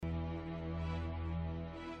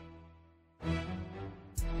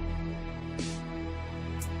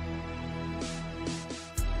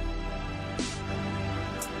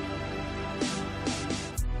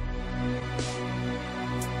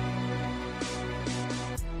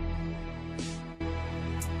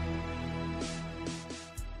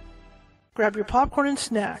grab your popcorn and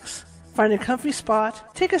snacks, find a comfy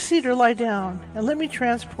spot, take a seat or lie down, and let me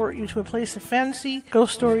transport you to a place of fantasy,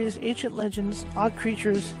 ghost stories, ancient legends, odd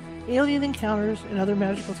creatures, alien encounters, and other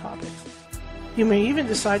magical topics. You may even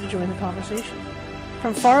decide to join the conversation.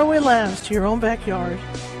 From faraway lands to your own backyard,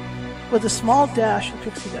 with a small dash of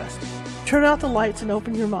pixie dust, turn out the lights and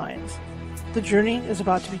open your minds. The journey is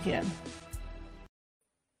about to begin.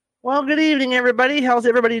 Well, good evening, everybody. How's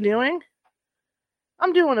everybody doing?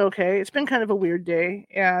 I'm doing okay. It's been kind of a weird day,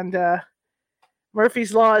 and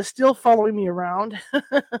Murphy's Law is still following me around.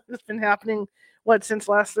 It's been happening, since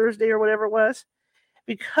last Thursday or whatever it was?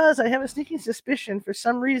 Because I have a sneaking suspicion for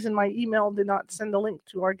some reason my email did not send the link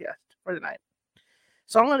to our guest for tonight.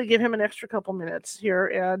 So I'm going to give him an extra couple minutes here,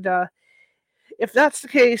 and if that's the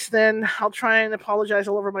case, then I'll try and apologize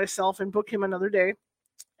all over myself and book him another day,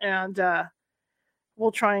 and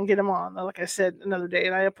we'll try and get him on, like I said, another day.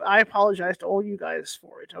 And I apologize to all you guys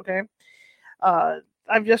for it, okay?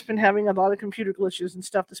 I've just been having a lot of computer glitches and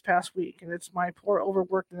stuff this past week, and it's my poor,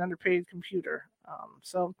 overworked, and underpaid computer.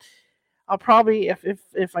 So I'll probably,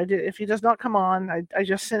 if he does not come on, I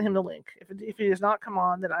just sent him the link. If he does not come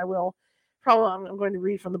on, then I will I'm going to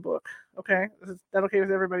read from the book, okay? Is that okay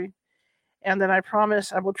with everybody? And then I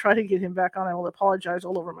promise I will try to get him back on. I will apologize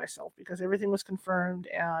all over myself because everything was confirmed,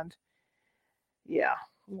 and yeah,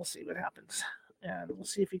 we'll see what happens. And we'll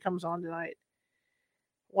see if he comes on tonight.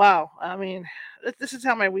 Wow, I mean, this is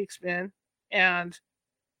how my week's been. And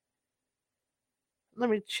let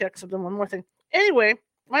me check something, one more thing. Anyway,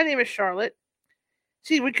 my name is Charlotte.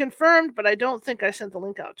 See, we confirmed, but I don't think I sent the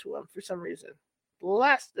link out to him for some reason.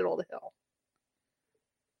 Blasted all the hell.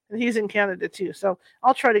 And he's in Canada too, so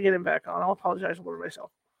I'll try to get him back on. I'll apologize for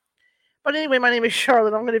myself. But anyway, my name is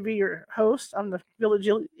Charlotte. I'm going to be your host. I'm the Village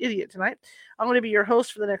Idiot tonight. I'm going to be your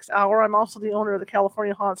host for the next hour. I'm also the owner of the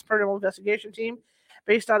California Haunts Paranormal Investigation Team,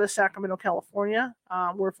 based out of Sacramento, California.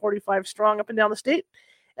 We're 45 strong up and down the state,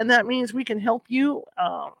 and that means we can help you,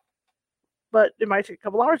 but it might take a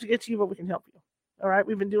couple hours to get to you, but we can help you. All right,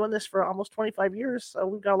 we've been doing this for almost 25 years, so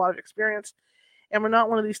we've got a lot of experience. And we're not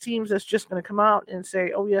one of these teams that's just going to come out and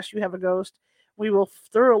say, oh, yes, you have a ghost. We will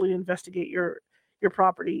thoroughly investigate your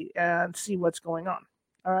property and see what's going on.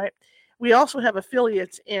 All right. We also have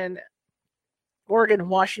affiliates in Oregon,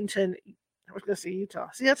 Washington. I was going to say Utah.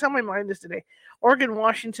 See, that's how my mind is today. Oregon,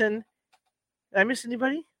 Washington. Did I miss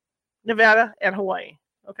anybody? Nevada and Hawaii.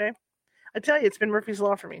 Okay. I tell you, it's been Murphy's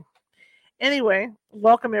Law for me. Anyway,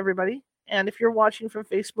 welcome everybody. And if you're watching from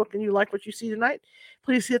Facebook and you like what you see tonight,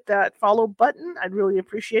 please hit that follow button. I'd really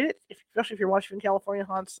appreciate it, especially if you're watching from California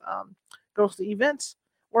Haunts Ghostly Events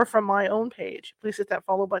or from my own page. Please hit that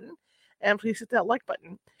follow button and please hit that like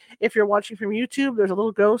button. If you're watching from YouTube, there's a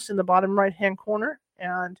little ghost in the bottom right-hand corner.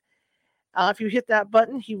 And if you hit that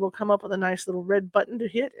button, he will come up with a nice little red button to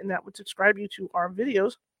hit, and that would subscribe you to our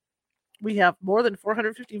videos. We have more than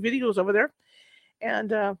 450 videos over there.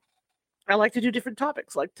 And I like to do different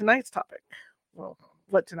topics, like tonight's topic. Well,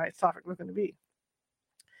 what tonight's topic was going to be.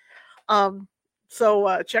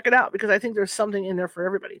 So check it out, because I think there's something in there for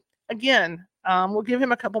everybody. Again, we'll give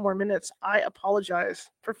him a couple more minutes. I apologize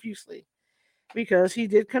profusely because he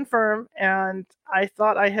did confirm, and I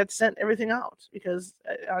thought I had sent everything out because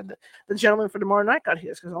the gentleman for tomorrow night got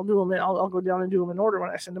his, because I'll do them. I'll go down and do them in order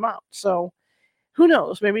when I send them out. So who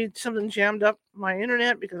knows? Maybe something jammed up my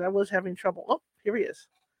internet because I was having trouble. Oh, here he is.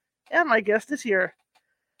 And my guest is here.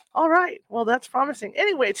 All right. Well, that's promising.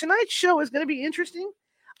 Anyway, tonight's show is going to be interesting.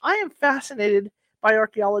 I am fascinated by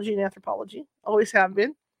archaeology and anthropology. Always have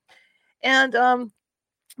been. And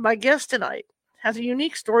my guest tonight has a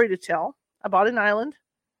unique story to tell about an island.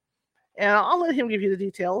 And I'll let him give you the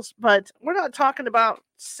details. But we're not talking about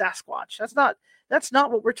Sasquatch. That's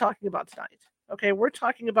not what we're talking about tonight. Okay? We're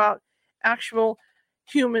talking about actual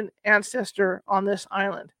human ancestor on this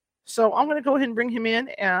island. So I'm going to go ahead and bring him in,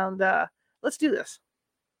 and let's do this.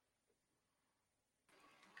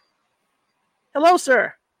 Hello,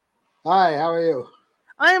 sir. Hi, how are you?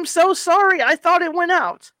 I am so sorry. I thought it went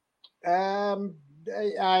out. I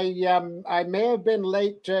may have been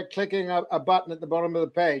late clicking a button at the bottom of the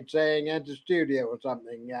page saying enter studio or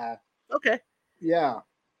something. Okay. Yeah.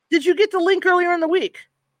 Did you get the link earlier in the week?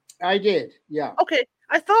 I did, yeah. Okay.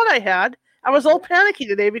 I thought I had. I was all panicky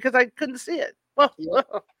today because I couldn't see it. Well, yeah.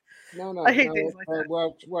 No. I hate things like that.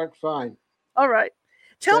 It worked fine. All right.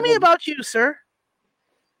 Tell me about you, sir.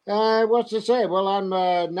 What's to say? Well, I'm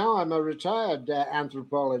a retired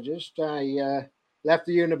anthropologist. I left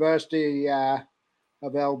the University of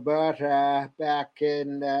Alberta back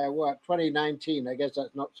in 2019. I guess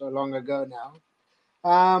that's not so long ago now.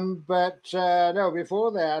 But no,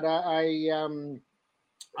 before that,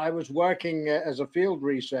 I was working as a field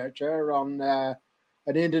researcher on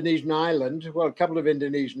an Indonesian island, well, a couple of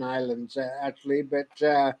Indonesian islands actually, but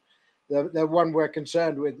the one we're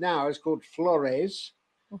concerned with now is called Flores.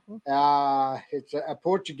 It's a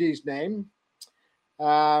Portuguese name,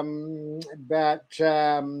 but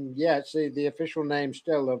yeah, it's the official name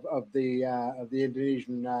still of the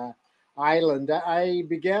Indonesian island. I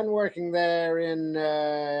began working there in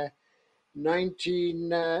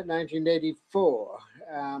 1984.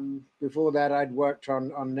 Before that, I'd worked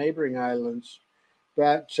on neighboring islands.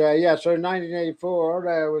 But yeah, so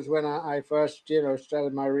 1984 was when I first,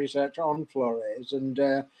 started my research on Flores, and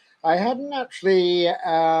I hadn't actually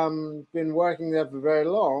been working there for very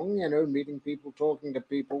long. Meeting people, talking to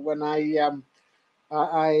people. When I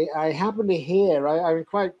happened to hear, I mean,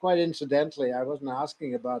 quite incidentally, I wasn't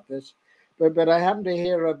asking about this, but I happened to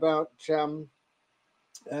hear about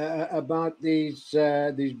these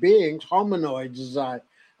beings, hominoids, as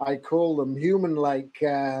I call them, human-like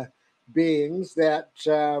beings that,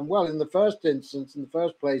 well, in the first instance, in the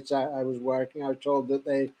first place I was working, I was told that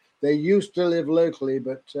they used to live locally,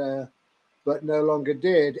 but no longer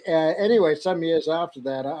did. Anyway, some years after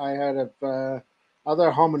that, I heard of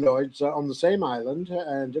other hominoids on the same island,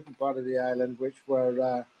 a different part of the island, which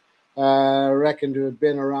were reckoned to have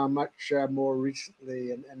been around much more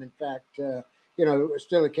recently, and in fact,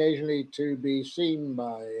 still occasionally to be seen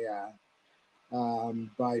by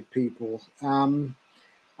people.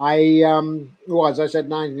 Well, as I said,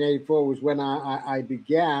 1984 was when I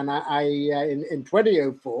began. In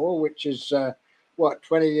 2004, which is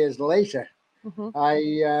 20 years later, I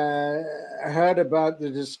heard about the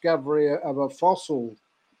discovery of a fossil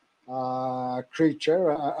creature,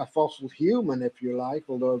 a fossil human, if you like,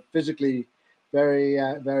 although physically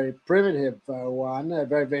very primitive one, a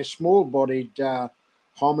very small-bodied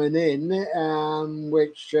hominin,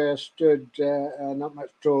 which stood not much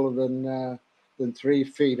taller than 3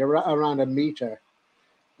 feet, around a meter,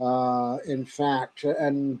 in fact.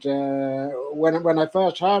 And when I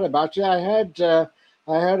first heard about it,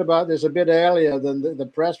 I heard about this a bit earlier than the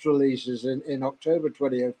press releases in October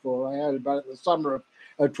 2004. I heard about it in the summer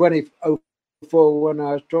of 2004 when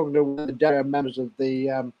I was talking to one of the members of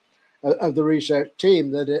the research team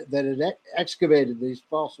that had excavated these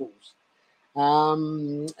fossils.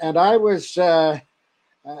 And I was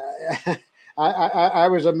I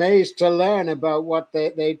was amazed to learn about what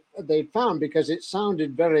they found, because it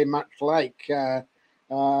sounded very much like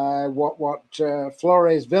what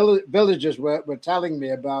Flores villagers were telling me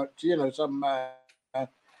about, some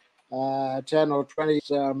 10 or 20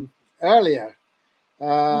 earlier.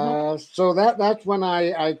 So that's when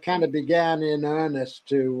I kind of began in earnest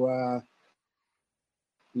to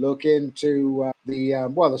look into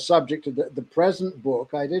the subject of the present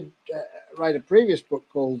book. I did write a previous book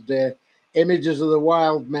called Images of the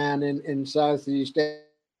Wild Man in Southeast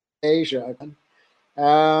Asia, and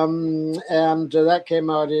that came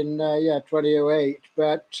out in 2008.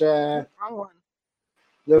 But Wrong one.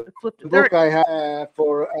 the book I have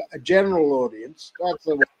for a general audience, that's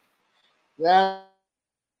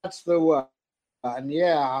the one.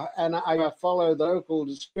 Yeah, and I follow the local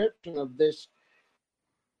description of this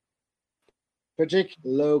particular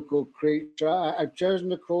local creature. I've chosen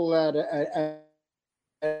to call that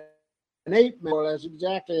an ape-man. That's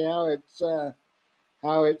exactly how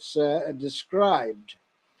it's described.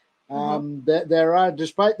 There are,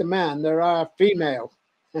 despite the man, there are female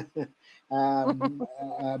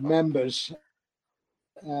members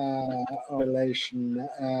of relation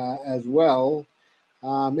as well.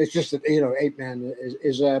 It's just that ape-man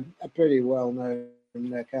is a pretty well-known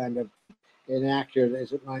kind of inaccurate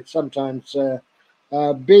as it might sometimes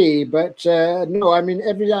be, but no, I mean,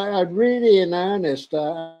 I really in earnest,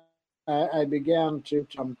 I began to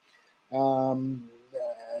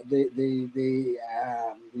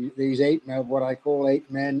these 8 men, what I call 8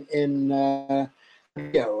 men in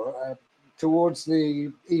towards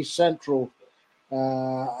the east central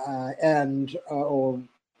end, or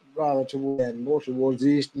rather more towards the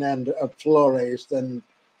eastern end of Flores than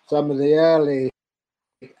some of the earlier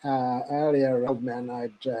men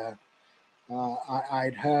I'd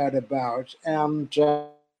heard about, and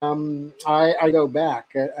I go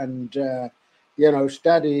back and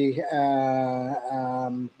study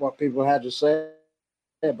what people had to say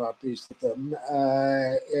about these of them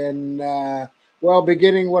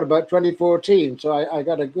beginning about 2014. So I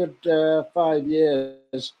got a good 5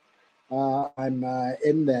 years. I'm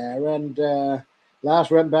in there, and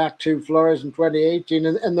last went back to Flores in 2018,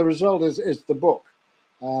 and the result is the book.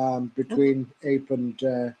 Between ape and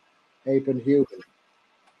human.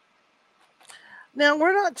 Now,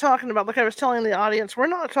 we're not talking about, like I was telling the audience, we're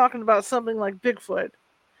not talking about something like Bigfoot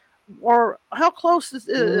or how close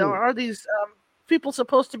Mm. are these people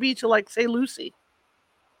supposed to be to, like, say, Lucy?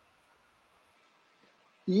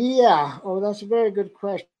 Yeah, oh, that's a very good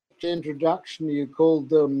question. Introduction, you called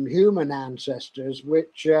them human ancestors,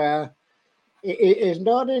 which is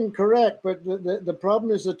not incorrect, but the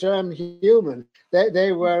problem is the term human.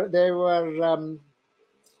 They were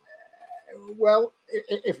well,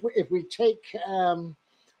 if we take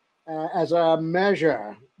as a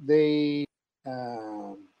measure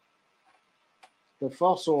um the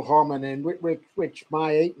fossil hominin, which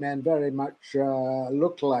my ape men very much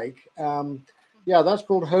look like. Yeah, that's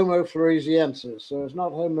called Homo floresiensis. So it's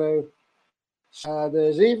not Homo.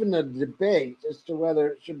 There's even a debate as to whether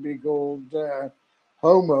it should be called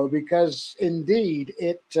Homo, because indeed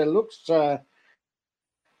it looks, yeah,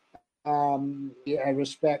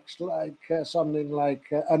 respects like something like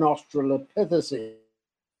an Australopithecine,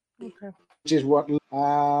 Okay. which is what.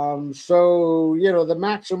 So the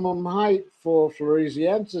maximum height for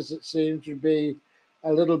Floresiensis, it seems to be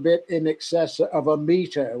a little bit in excess of a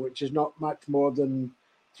meter, which is not much more than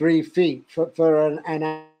 3 feet for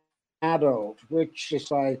an adult, which is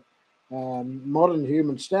by modern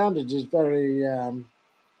human standards is very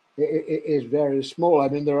small. I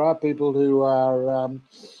mean, there are people who are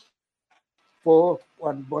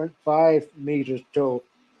 1.5 meters tall.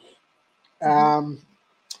 Mm-hmm.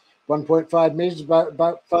 1.5 meters,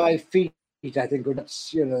 about 5 feet. I think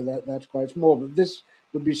that's quite small. But this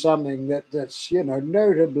would be something that's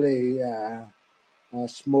notably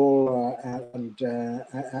smaller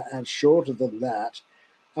and shorter than that.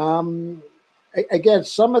 Um, Again,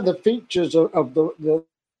 some of the features of the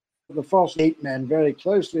fossil ape men very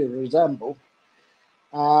closely resemble.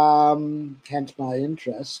 Hence my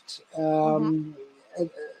interest. Mm-hmm.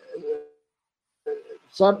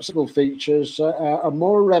 Subsequent features are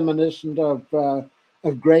more reminiscent of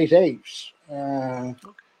great apes,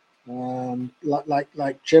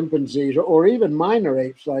 like chimpanzees, or even minor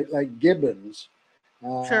apes like gibbons,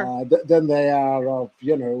 Sure. than they are of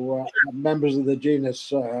members of the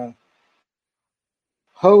genus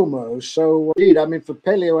Homo. So indeed, I mean, for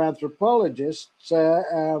paleoanthropologists,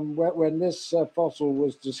 when this fossil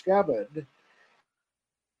was discovered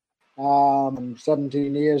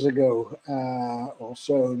 17 years ago or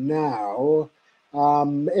so now,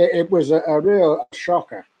 it was a real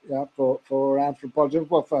shocker, yeah, for anthropology,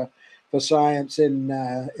 well, for science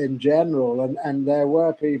in general, and there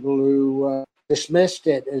were people who dismissed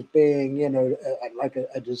it as being, like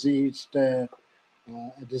a diseased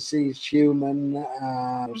human,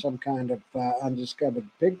 or some kind of undiscovered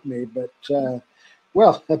pygmy, but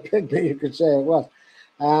well, a pygmy you could say it was,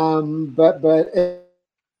 but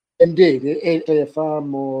indeed, it's a far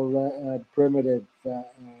more primitive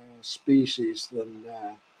species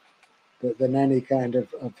than any kind of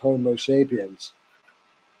Homo sapiens.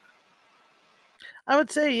 I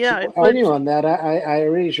would say, So yeah, it I would. continue on that. I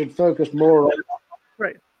really should focus more on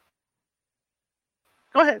Right.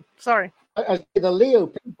 Go ahead. Sorry. the Leo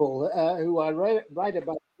people who I write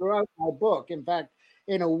about throughout my book. In fact,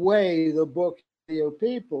 in a way, the book is Leo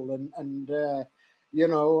people, and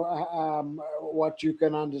what you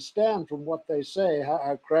can understand from what they say,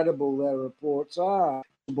 how credible their reports are,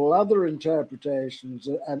 other interpretations,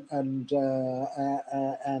 and on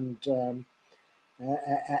and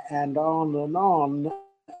on.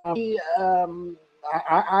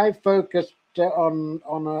 I focused on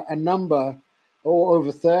a number, or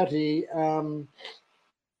over 30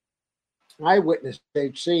 eyewitnesses.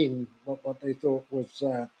 They'd seen what they thought was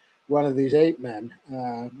one of these ape men,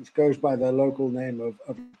 which goes by the local name of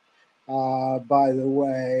by the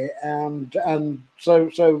way, and so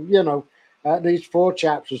at least 4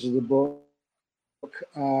 chapters of the book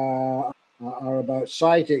are about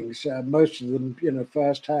sightings, most of them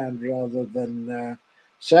first hand rather than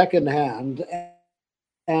second hand,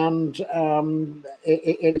 and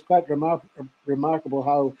it's quite remarkable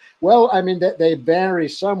how well, I mean, that they vary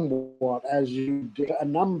somewhat as you do. A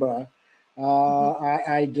number Mm-hmm.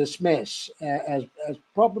 I dismiss as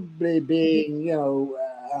probably being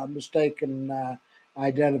mistaken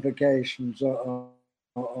identifications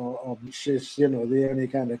which is the only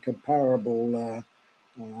kind of comparable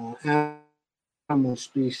animal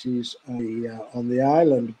species on the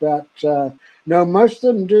island. But no, most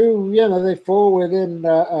of them do. They fall within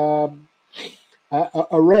a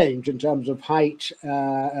range in terms of height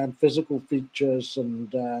and physical features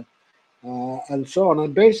and so on.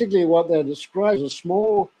 And basically, what they're described as a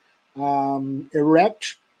small,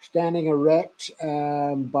 standing erect,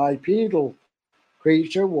 bipedal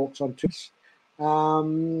creature, walks on two legs,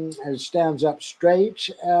 and stands up straight,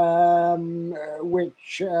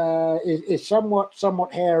 which is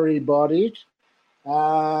somewhat hairy bodied,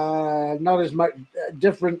 Not as much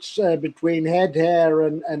difference between head hair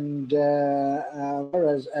and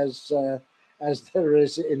as there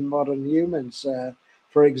is in modern humans,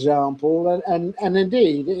 for example, and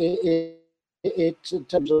indeed, it in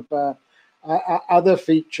terms of other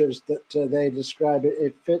features that they describe,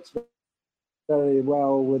 it fits very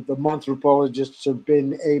well with the anthropologists have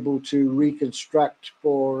been able to reconstruct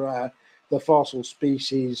for the fossil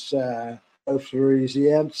species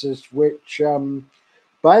Ophrisiensis, which,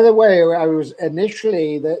 by the way, I was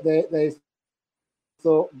initially they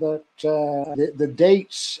thought that the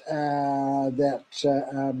dates that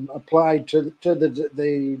applied to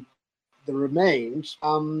the remains,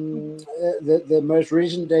 the most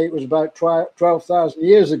recent date was about 12,000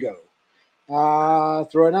 years ago.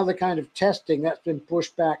 Through another kind of testing, that's been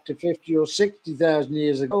pushed back to 50 or 60,000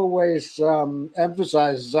 years ago. Always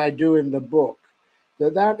emphasize, as I do in the book,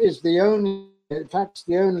 that is the only, in fact,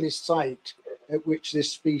 the only site at which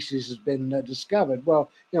this species has been discovered. Well,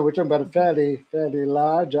 we're talking about a fairly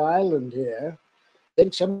large island here. I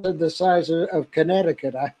think some of the size of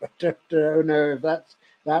Connecticut. I don't know if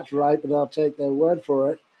that's right, but I'll take their word for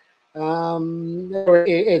it.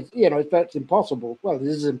 It's impossible. Well, it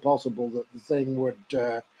is impossible that the thing would,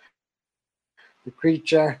 the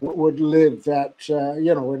creature would live that,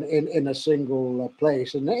 in a single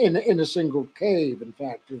place, and in a single cave. In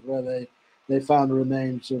fact, is where they found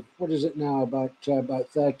remains of, what is it now, about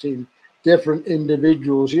 13 different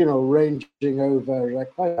individuals, ranging over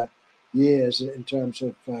quite years in terms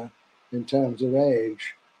of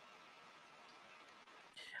age.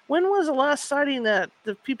 When was the last sighting that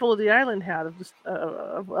the people of the island had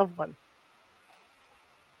of one?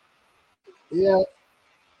 Yeah,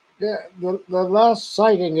 the last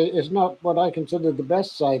sighting is not what I consider the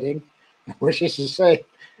best sighting, which is to say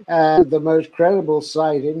the most credible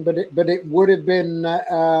sighting, but it would have been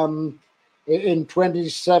in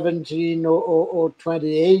 2017 or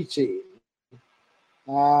 2018.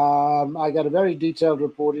 I got a very detailed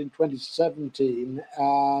report in 2017.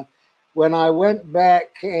 When I went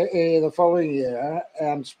back the following year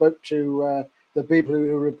and spoke to the people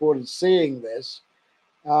who reported seeing this,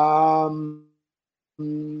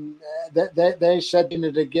 they said in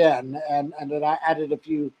it again, and then I added a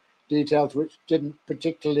few details which didn't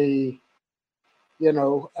particularly,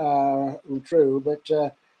 true. But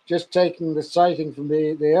just taking the sighting from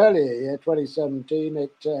the earlier year, 2017,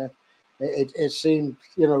 it seemed,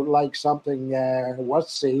 like something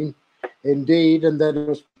was seen, indeed, and then it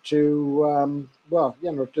was to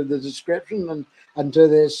to the description and to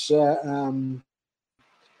this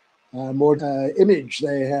more image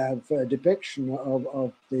they have depiction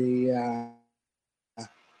of the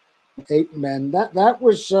ape men. That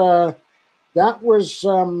was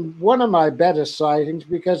one of my better sightings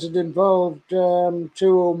because it involved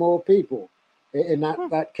two or more people. In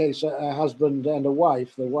that case, a husband and a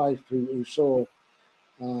wife. The wife who saw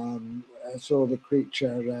the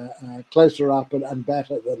creature closer up and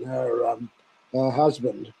better than her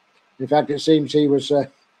husband. In fact, it seems he was a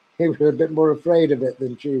bit more afraid of it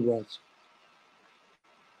than she was.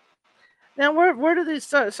 Now, where do these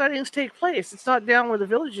sightings take place? It's not down where the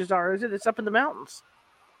villages are, is it? It's up in the mountains.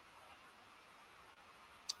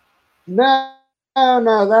 No,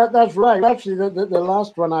 that's right. Actually, the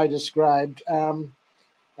last one I described was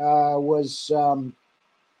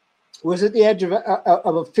at the edge of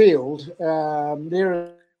a field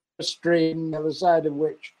near a stream, on the side of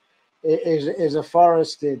which is a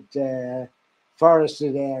forested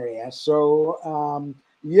area. So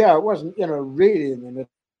it wasn't really in the middle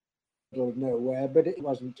of nowhere, but it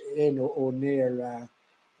wasn't in or near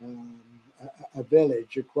a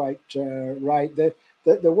village. You're quite right.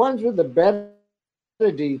 The ones with the better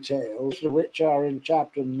details, which are in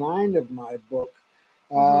chapter 9 of my book,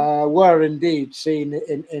 were indeed seen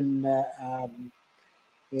in I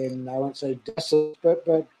won't say desert,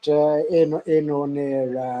 but in or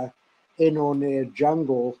near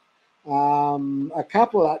jungle. A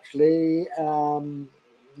couple actually,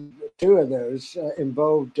 two of those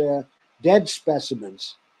involved dead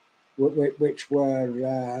specimens, which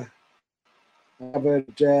were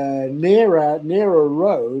covered near a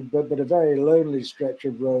road, but a very lonely stretch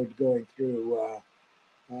of road going through.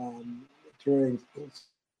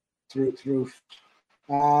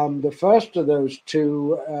 The first of those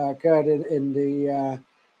two occurred in the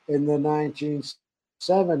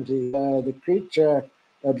 1970s. The creature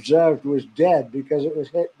observed was dead because it was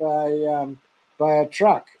hit by a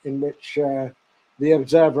truck, in which the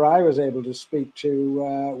observer I was able to speak to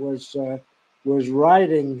was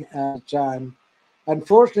riding at the time.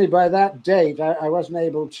 Unfortunately, by that date, I wasn't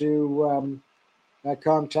able to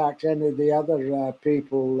contact any of the other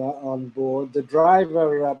people on board. The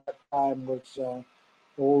driver at that time was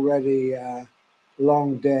already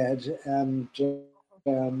long dead, and the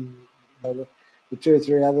two or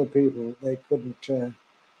three other people they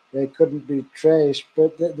couldn't be traced.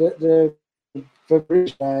 But for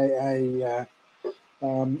Bruce, I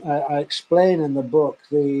explain in the book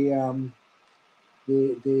the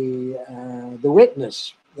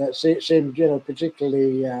witness that seemed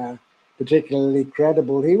particularly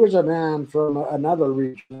credible. He was a man from another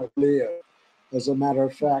region of Leo, as a matter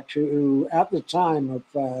of fact, who at the time of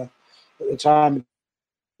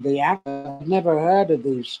the accident had never heard of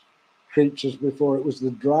these creatures before. It was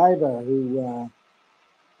the driver who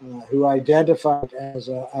identified as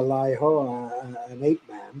a Laiho, an ape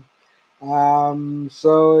man.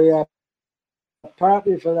 So yeah,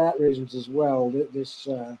 partly for that reasons as well. This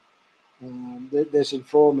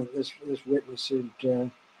informant, this witness seemed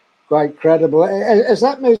quite credible. As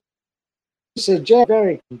that may suggest,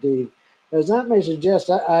 very indeed, as that may suggest,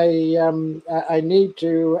 I need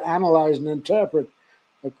to analyze and interpret,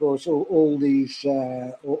 of course, all these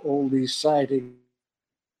sighting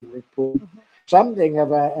reports. Something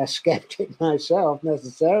of a skeptic myself,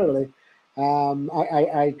 necessarily.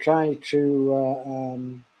 I try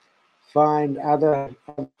to find other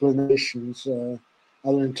explanations,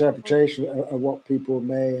 other interpretation of what people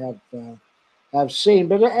may have seen.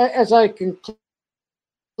 But as I conclude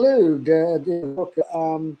the book,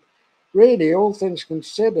 really, all things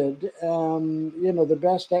considered, the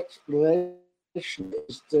best explanation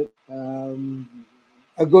is that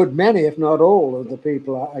a good many, if not all, of the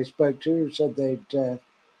people I spoke to said they'd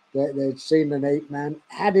seen an ape man,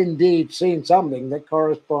 had indeed seen something that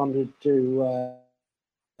corresponded to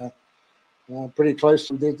pretty close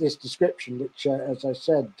to this description, which, as I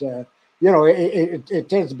said, it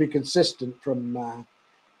tends to be consistent from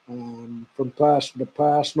person to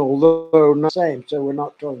person, although not the same. So we're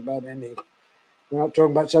not talking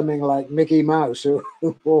about something like Mickey Mouse, who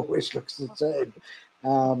always looks the same,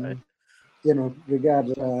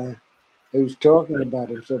 regardless who's talking about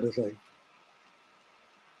him, sort of thing.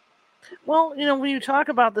 Well, when you talk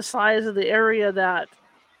about the size of the area that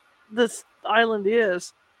this island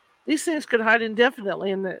is, these things could hide indefinitely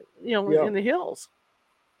in the in the hills.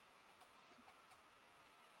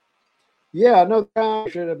 Yeah, no, I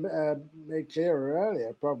should have made clearer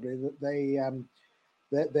earlier, probably, that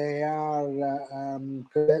they are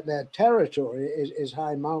their territory is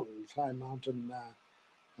high mountains, high mountain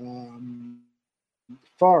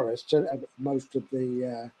forests. Most of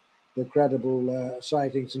the credible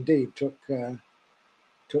sightings indeed took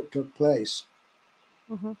place.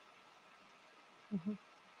 Mm-hmm. Mm-hmm.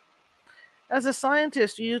 As a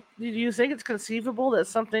scientist, do you think it's conceivable that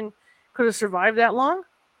something could have survived that long?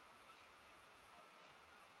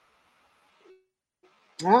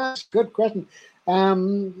 That's a good question. Well,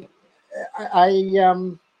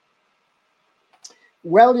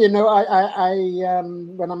 when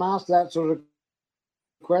I'm asked that sort of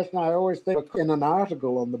question, I always think in an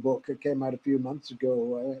article on the book that came out a few months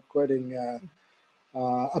ago, quoting a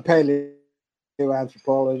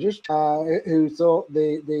paleoanthropologist who thought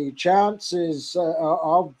the chances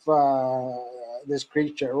of this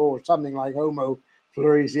creature, or something like Homo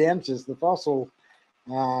floresiensis, the fossil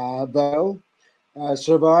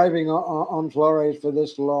surviving on Flores for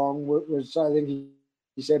this long was, I think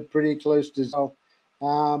he said, pretty close to zero.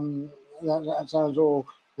 That sounds all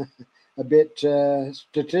a bit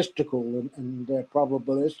statistical and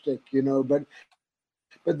probabilistic,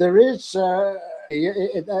 but there is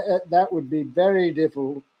that would be very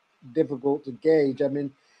difficult to gauge. I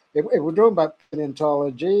mean, if we're talking about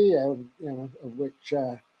paleontology, of which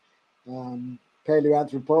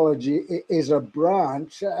paleoanthropology is a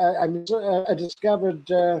branch. I discovered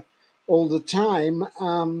all the time,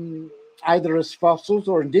 either as fossils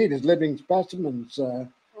or indeed as living specimens,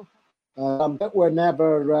 that were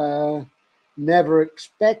never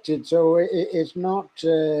expected. So it's not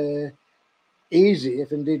easy,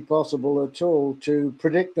 if indeed possible at all, to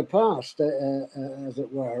predict the past, as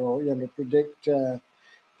it were, or predict the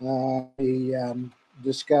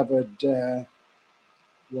discovered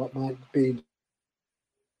what might be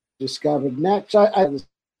discovered next. Of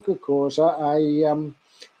course, I mean,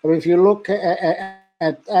 if you look at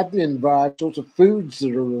the environment, sorts of foods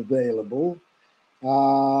that are available,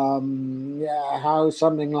 how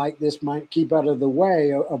something like this might keep out of the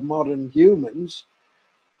way of modern humans,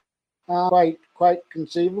 quite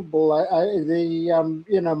conceivable.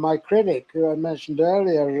 My critic, who I mentioned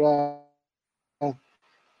earlier,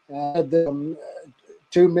 the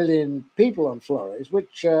 2 million people on Flores,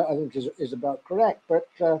 which I think is about correct, but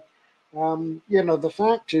The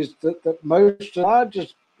fact is that most of the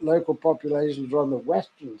largest local populations are on the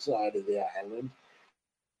western side of the island,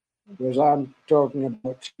 whereas I'm talking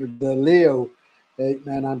about the Leo ape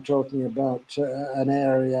man. I'm talking about an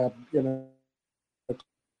area,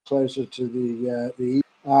 closer to the east.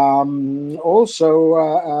 Also,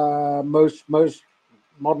 most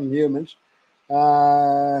modern humans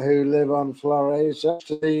who live on Flores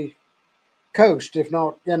to the coast, if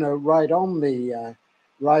not right on the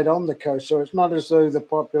coast. So it's not as though the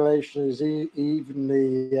population is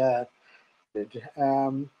evenly.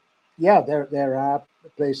 Yeah, there are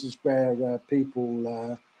places where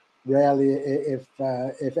people rarely, if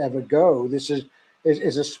ever, go. This is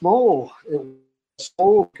a small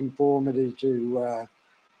conformity to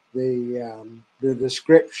the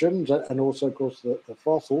descriptions and also, of course, the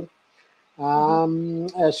fossil.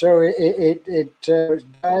 So its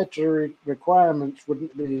dietary requirements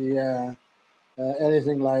wouldn't be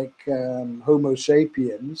anything like Homo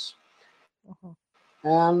sapiens,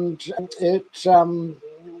 and it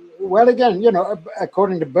well, again,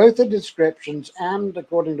 according to both the descriptions and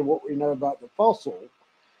according to what we know about the fossil,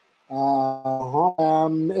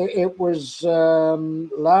 it was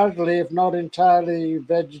largely, if not entirely,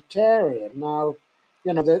 vegetarian. Now,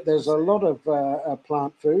 there's a lot of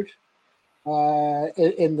plant food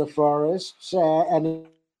in the forests, and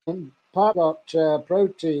part got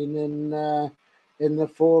protein in the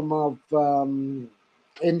form of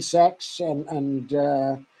insects and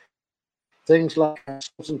things like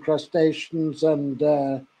and crustaceans and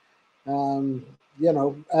and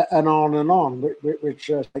on, which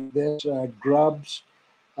like this grubs,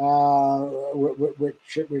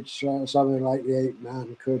 which something like the ape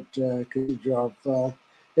man could of.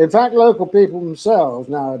 In fact, local people themselves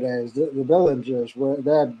nowadays, the villagers,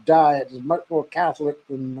 their diet is much more Catholic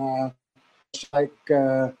than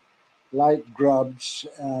like grubs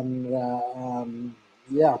and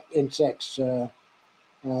insects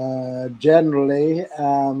generally.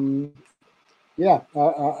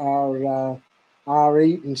 Are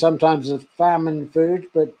eaten sometimes as famine food,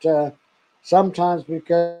 but sometimes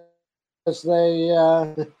because they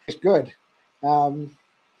it's good. Um,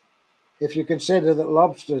 if you consider that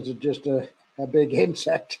lobsters are just a big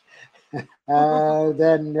insect,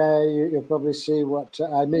 then you'll probably see what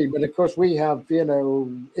I mean. But of course, we have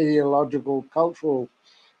ideological, cultural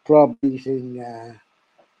problem eating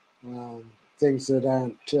things that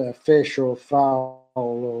aren't fish or fowl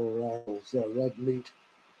or red meat.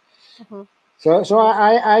 So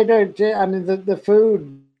I don't. I mean, the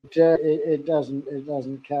food it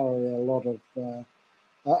doesn't carry a lot of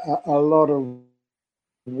a lot of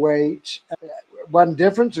weight. One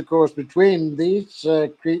difference, of course, between these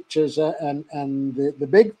creatures and the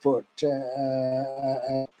Bigfoot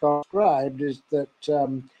described is that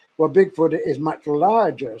Bigfoot is much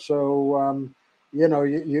larger, so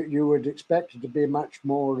you would expect it to be much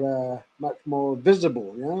more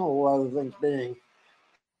visible. All other things being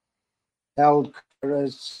held,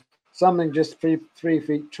 as something just three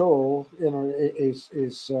feet tall, is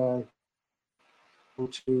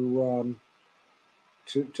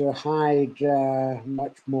to hide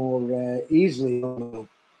much more easily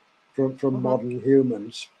from modern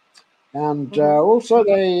humans, and also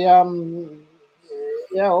they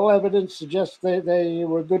all evidence suggests they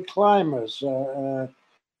were good climbers,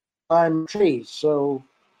 climb trees. So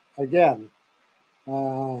again,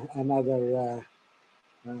 another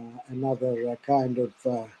kind of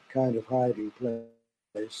hiding place.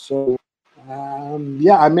 So I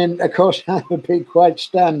mean, of course, I would be quite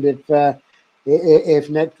stunned if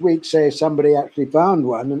next week, say, somebody actually found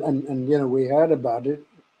one, and we heard about it.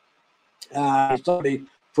 Somebody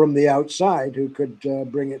from the outside who could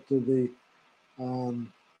bring it to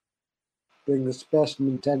bring the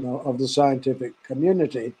specimen of the scientific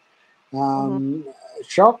community.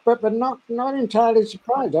 Shocked, but not entirely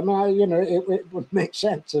surprised. I mean, it would make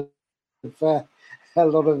sense if a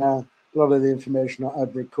lot of the information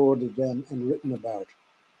I've recorded and written about.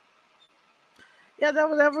 Yeah,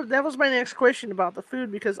 that was my next question about the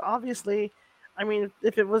food, because obviously, I mean,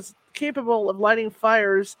 if it was capable of lighting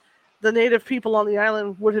fires, the native people on the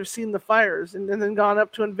island would have seen the fires and then gone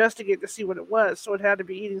up to investigate to see what it was. So it had to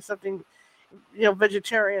be eating something,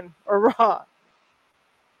 vegetarian or raw.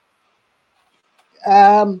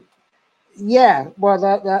 Yeah, well,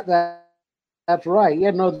 that's right.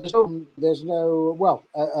 Yeah, no, there's no. Well,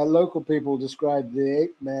 local people describe the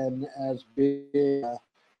ape man as being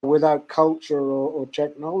without culture or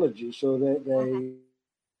technology, so they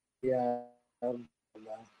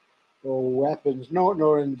or weapons,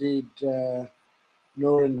 nor in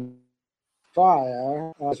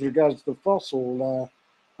fire. As regards the fossil,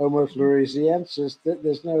 Homo floresiensis,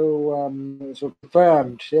 there's no sort of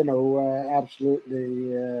confirmed,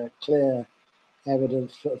 absolutely clear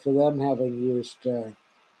evidence for them having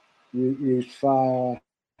used fire.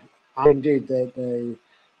 Indeed,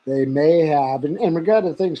 they may have. In regard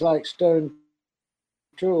to things like stone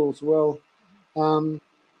tools, well,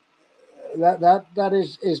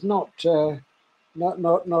 that is not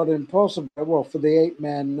impossible. Well, for the ape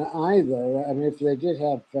men either. I mean, if they did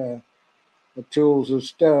have the tools of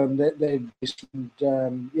stone, they'd be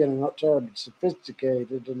not terribly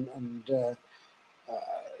sophisticated, and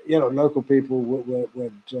local people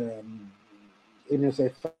would even if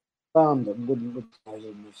they found them, wouldn't recognize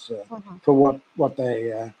them as for what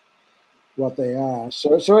they are.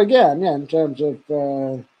 So again, in terms of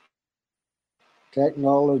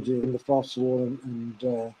technology and the fossil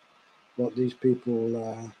and what these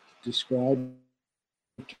people describe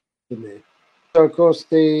to me. So of course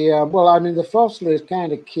the fossil is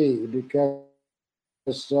kind of key because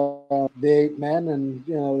the ape men and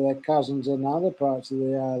their cousins in other parts of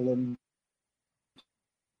the island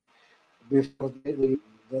before the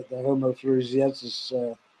Homo floresiensis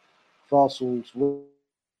fossils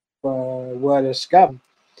were discovered.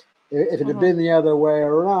 If it had been the other way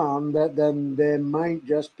around, then there might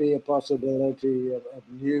just be a possibility of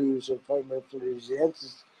news of Homo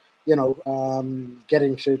floresiensis,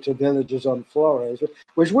 getting to villages on Flores,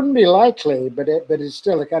 which wouldn't be likely, but it's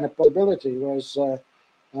still a kind of possibility. Whereas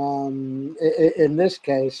in this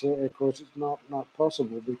case, of course, it's not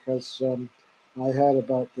possible because I heard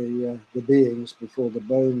about the beings before the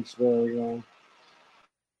bones were.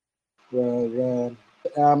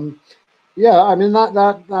 Yeah, I mean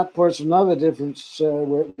that puts another difference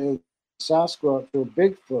with Sasquatch or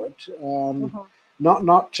Bigfoot.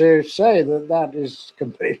 Not to say that is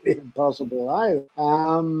completely impossible either.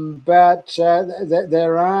 But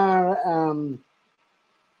there are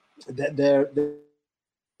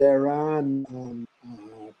there are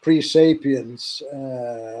pre-sapiens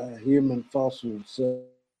human fossils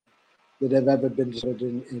that have ever been discovered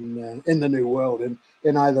in the New World,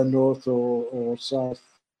 in either North or South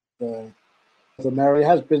America. It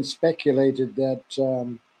has been speculated that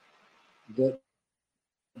that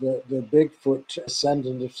the Bigfoot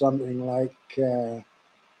ascendant of something like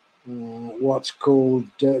what's called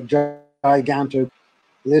giganto,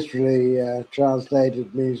 literally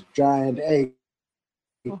translated means giant ape.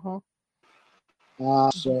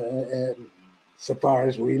 So far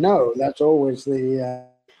as we know, that's always the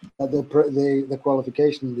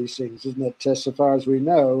qualification of these things, isn't it? So far as we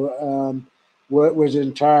know, was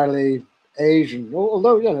entirely Asian.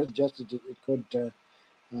 Although suggested it could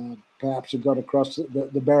perhaps have got across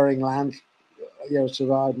the Bering Land,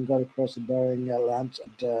 survived and got across the Bering Land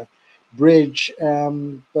bridge.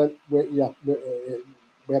 But we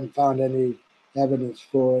haven't found any evidence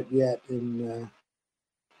for it yet in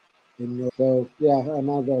so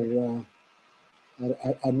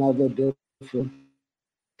another different.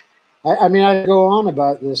 I mean, I go on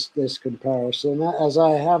about this comparison as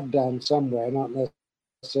I have done somewhere, not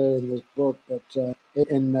necessarily in this book, but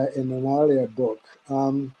in an earlier book.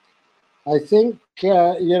 I think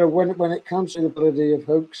when it comes to the ability of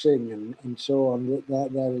hoaxing and so on,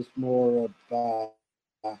 that is more of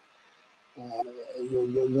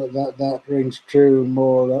that rings true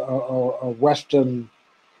more a Western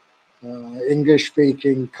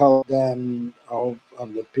English-speaking culture than of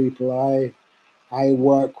the people I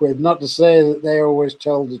work with. Not to say that they always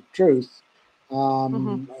tell the truth, or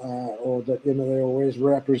that they always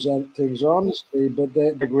represent things honestly. But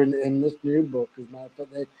they're in this new book, as a matter of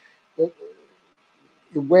fact,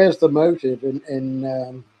 where's the motive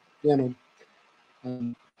in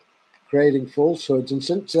creating falsehoods? And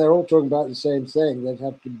since they're all talking about the same thing, there'd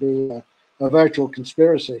have to be a virtual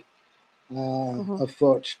conspiracy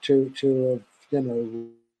afoot to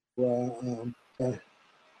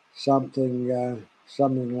something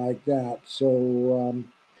like that. So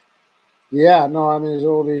I mean, there's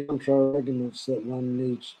all these control arguments that one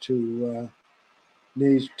needs to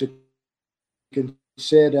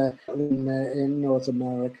consider. In North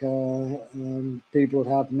America, people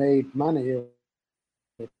have made money or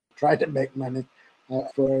tried to make money.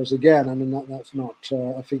 Whereas again, I mean that's not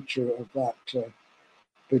a feature of that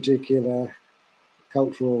particular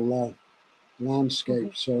cultural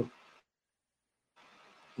landscape. So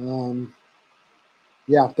that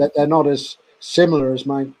they're not as similar as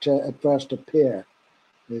might at first appear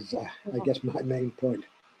is, I guess, my main point.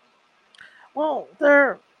 Well,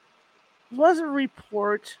 there was a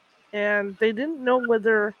report, and they didn't know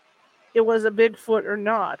whether it was a Bigfoot or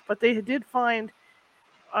not, but they did find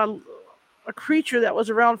a creature that was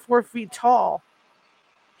around 4 feet tall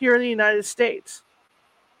here in the United States.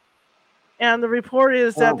 and the report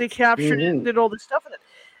is that Oh, they captured it and did all this stuff with it.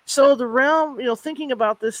 So the realm, thinking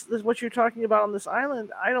about this what you're talking about on this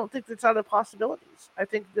island, I don't think that's out of possibilities. I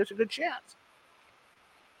think there's a good chance.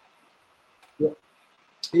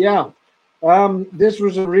 yeah. This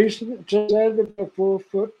was a recent, just said, a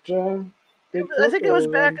 4-foot I Bigfoot, think it was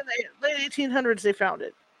or back in the late 1800s they found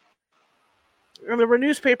it. And there were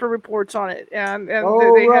newspaper reports on it, and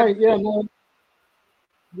oh they had. right, yeah, no,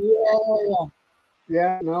 yeah,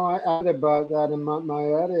 yeah, no, I read about that in my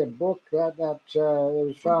earlier book that it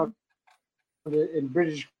was found in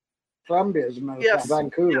British Columbia, as a matter of fact, Yes.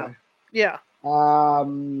 Vancouver, Yeah.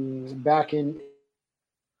 back in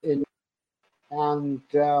and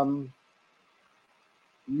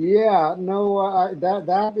yeah, no,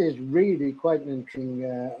 that is really quite an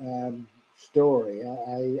interesting story.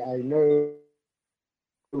 I know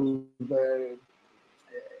the,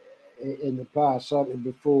 in the past, certainly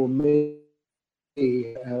before me,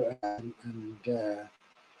 and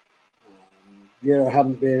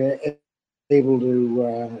haven't been able to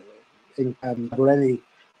or any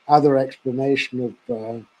other explanation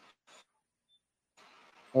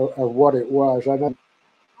of what it was. I know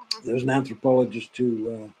there's an anthropologist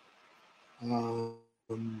who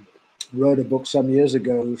wrote a book some years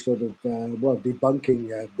ago, sort of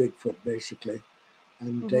debunking Bigfoot, basically.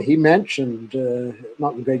 And he mentioned,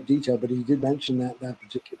 not in great detail, but he did mention that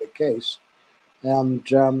particular case. And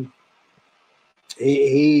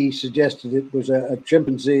he suggested it was a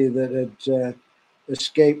chimpanzee that had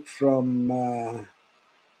escaped from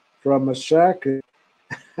a circus.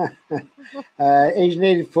 Asian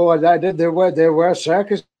 84. There were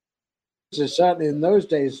circuses certainly in those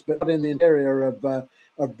days, but not in the interior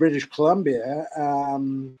of British Columbia.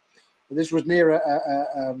 This was near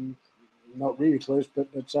not really close, but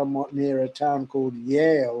somewhat near a town called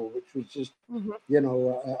Yale, which was just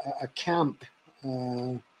a camp.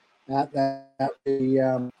 At that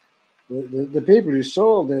the people who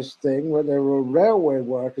saw this thing, where they were railway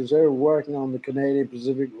workers, they were working on the Canadian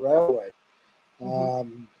Pacific Railway,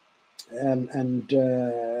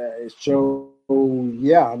 so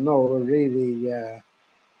yeah, no, really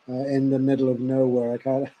in the middle of nowhere.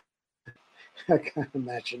 I can't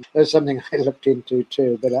imagine. There's something I looked into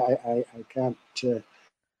too, but I can't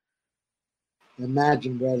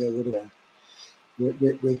imagine where they would have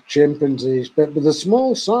with chimpanzees. But the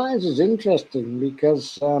small size is interesting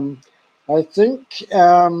because I think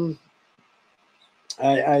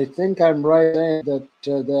I think I'm right saying that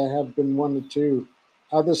there have been one or two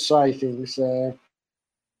other sightings on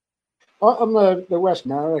the West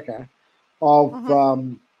America of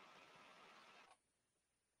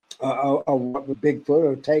what the Bigfoot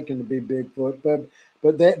or taken to be Bigfoot,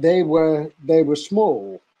 but they were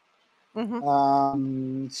small.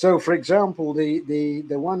 So, for example, the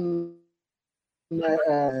one in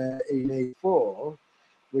 '84,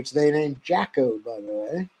 which they named Jacko, by the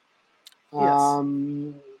way.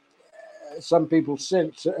 Some people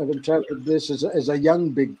since have interpreted this as a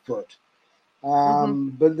young Bigfoot,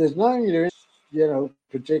 but there's nothing,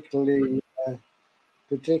 particularly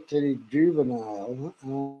juvenile.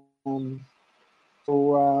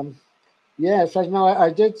 Yes, I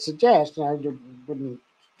did suggest, and I wouldn't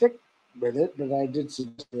stick with it, but I did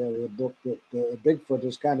suggest in the book that Bigfoot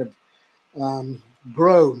has kind of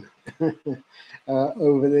grown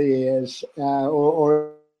over the years,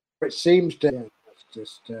 or it seems to.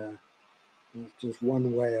 It's just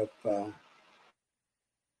one way of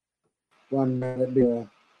one that be a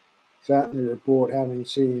certainly report having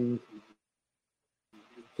seen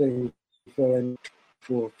things filling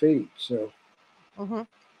 4 feet. So,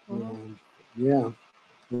 yeah.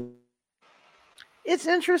 It's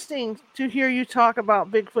interesting to hear you talk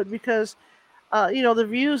about Bigfoot because, the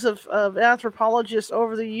views of anthropologists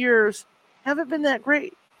over the years haven't been that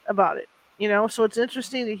great about it. So it's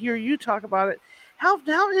interesting to hear you talk about it. How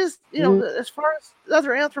is as far as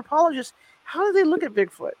other anthropologists, how do they look at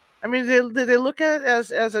Bigfoot? I mean, do they look at it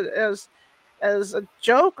as a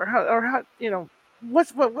joke, or how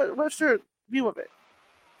what's their view of it?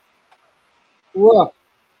 Well,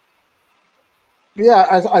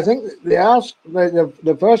 yeah, I think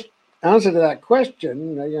the first answer to that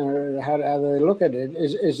question, how they look at it,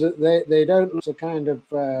 is that they don't look at the kind of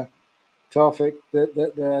topic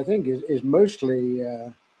that I think is mostly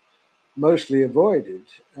avoided.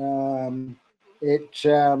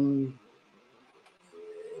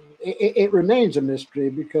 It remains a mystery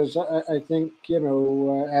because I think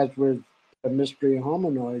as with mystery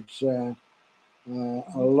hominoids, a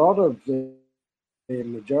lot of the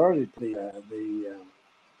majority of the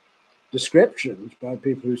descriptions by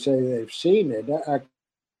people who say they've seen it are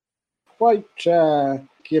quite,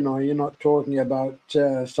 you're not talking about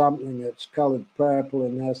something that's colored purple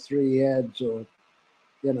and has three heads or,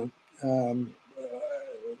 you know,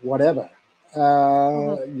 whatever.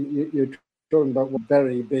 You're talking about a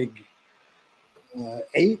very big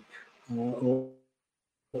ape or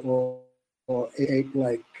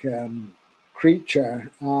ape-like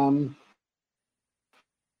creature.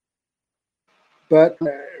 But,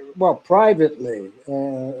 well, privately,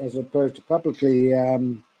 as opposed to publicly,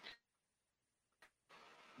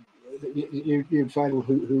 you'd find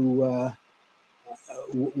who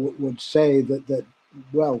would say that,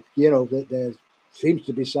 well, that there seems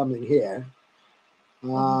to be something here.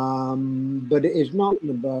 But it is not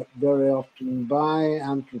about very often by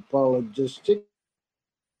anthropologists,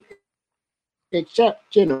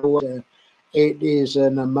 except, it is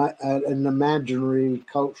an imaginary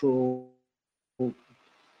cultural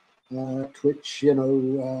which,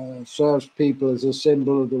 serves people as a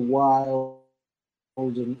symbol of the wild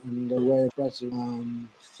and a way of expressing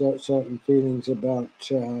certain feelings about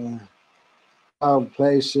wild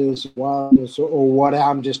places, wildness, or what.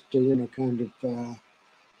 I'm just, kind of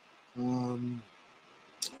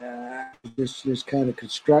this kind of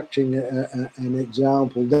constructing an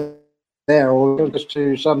example there, or just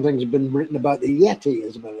to something's been written about the Yeti,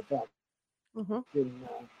 as a matter of fact.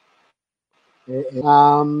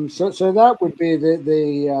 So that would be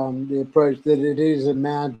the approach, that it is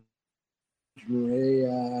imaginary,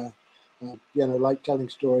 like telling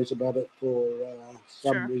stories about it for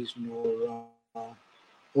some reason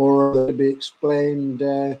or to be explained,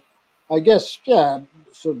 I guess,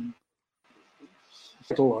 sort of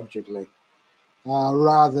psychologically,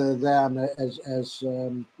 rather than as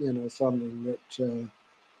something that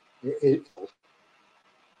it.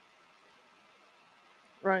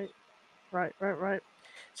 Right.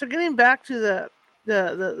 So getting back to the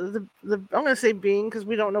I'm going to say being, because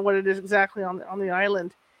we don't know what it is exactly on the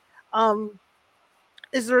island.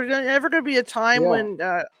 Is there ever going to be a time when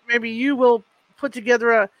maybe you will put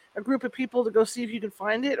together a group of people to go see if you can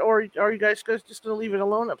find it, or are you guys just going to leave it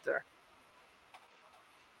alone up there?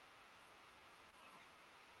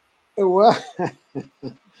 Well,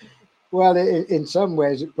 in some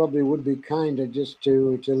ways, it probably would be kinder just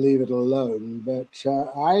to leave it alone. But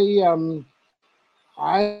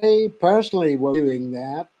I personally was doing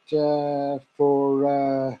that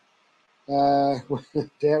for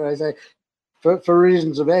dare I say, for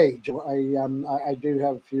reasons of age. I do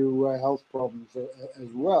have a few health problems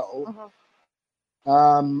as well.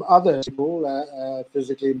 Other people,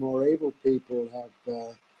 physically more able people,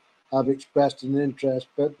 have expressed an interest,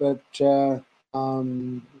 but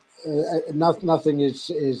nothing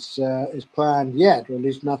is planned yet, or at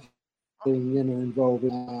least nothing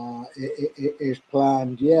involving is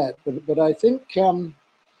planned yet. But I think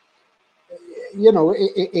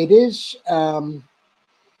it is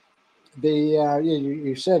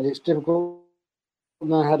you said it's difficult to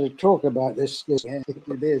know how to talk about this.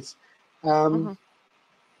 It is.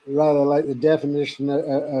 Rather like the definition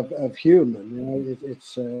of human.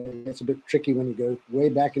 It's a bit tricky when you go way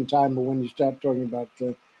back in time, or when you start talking about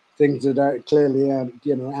things that are clearly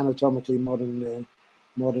anatomically modern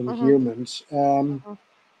humans.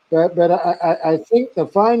 But I think the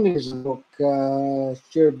findings of the book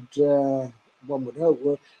should, one would hope,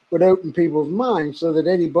 would open people's minds, so that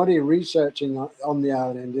anybody researching on the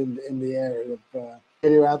island in the area of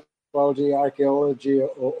paleoanthropology, archaeology,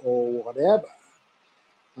 or whatever,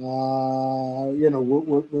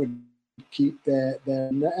 would keep their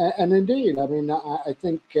and indeed, I mean, I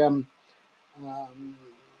think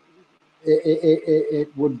it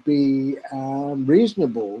would be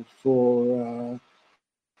reasonable for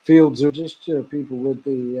fields of just people with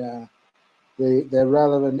the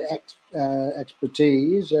relevant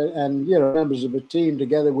expertise and members of a team,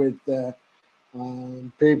 together with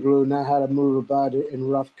people who know how to move about it in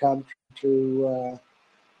rough country,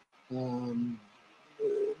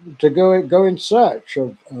 to go in search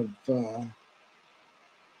of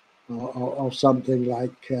something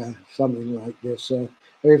like this.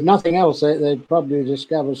 If nothing else, they'd probably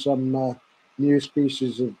discover some new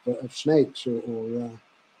species of snakes or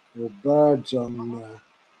birds on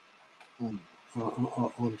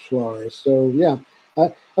Flores. So yeah,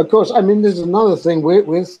 of course. I mean, there's another thing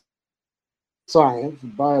with science,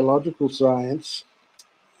 biological science.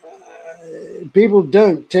 People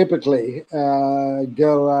don't typically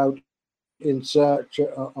go out in search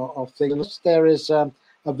of things. There is a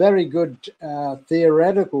very good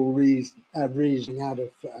theoretical reasoning out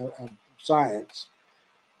of science,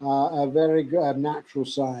 a very good natural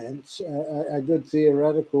science, a good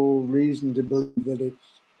theoretical reason to believe that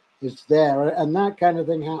it's there, and that kind of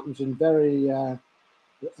thing happens in very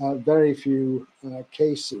very few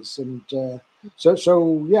cases. And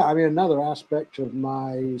so yeah, I mean, another aspect of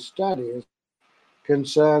my study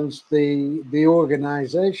concerns the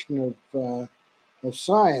organization of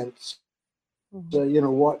science.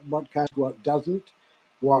 Mhm. What counts, what doesn't,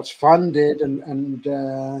 what's funded, and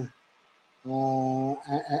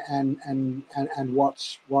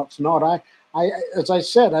what's not. As I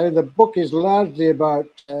said, the book is largely about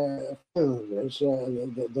the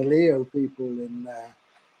Leo people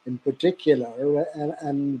in particular,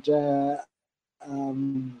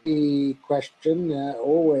 the question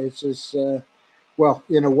always is, well,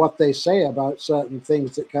 what they say about certain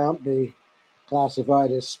things that can't be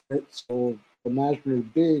classified as spirits or imaginary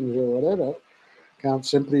beings or whatever, can't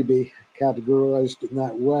simply be categorized in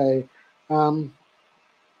that way. Um,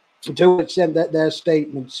 to an extent that their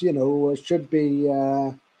statements, should be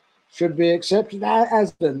accepted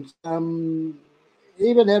as evidence.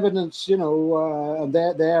 Even evidence,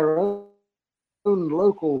 their own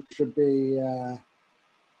local should be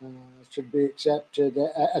accepted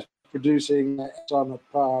as producing on a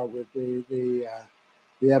par with the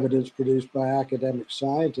evidence produced by academic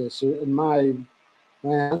scientists. And my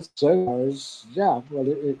answer so far is, yeah, well,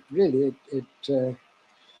 it really it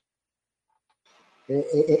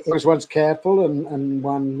one's careful and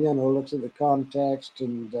one looks at the context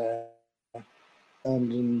and all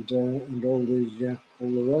the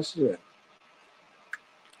rest of it.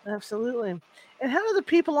 Absolutely. And how do the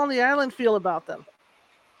people on the island feel about them?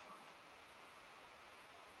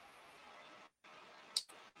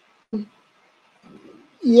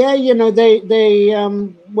 Yeah, they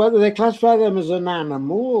whether they classify them as an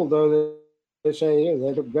animal, although they say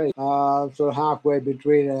they look great, sort of halfway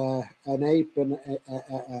between an ape and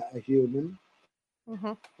a human.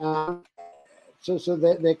 Hmm. Um, so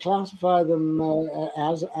they classify them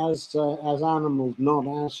as animals, not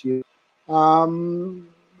as humans.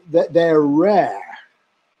 That they're rare,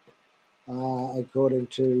 according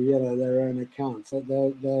to their own accounts. That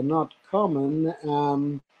they're not common.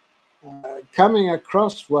 Coming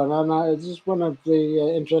across one, and this is one of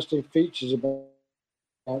the interesting features about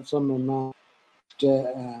some of my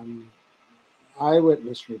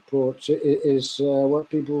eyewitness reports is what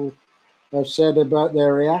people have said about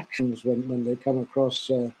their reactions when they come across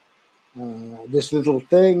this little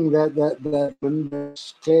thing that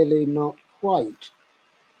is clearly not quite.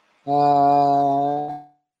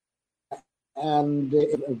 And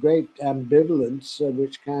a great ambivalence,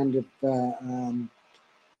 which kind of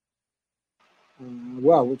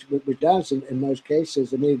well, which does in most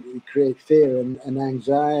cases immediately create fear and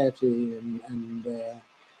anxiety,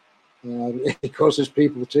 it causes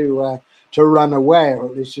people to run away, or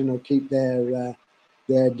at least keep their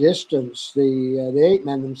distance. The ape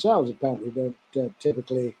men themselves apparently don't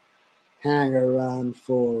typically hang around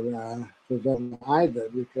for them either,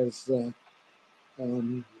 because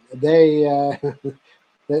they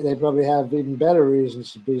they probably have even better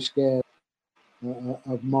reasons to be scared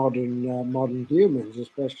of modern humans,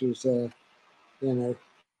 especially as you know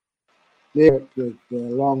with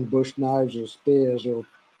long bush knives or spears or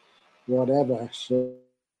whatever. So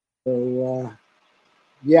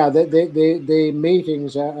yeah, the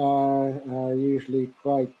meetings are usually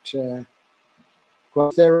quite.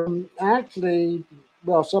 They're actually,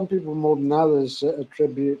 well, some people more than others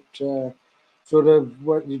attribute sort of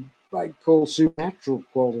what you might call supernatural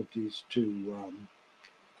qualities to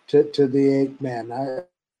the ape man.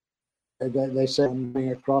 They say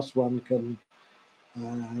coming across one can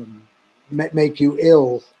um, make you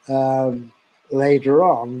ill later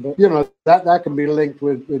on, but that can be linked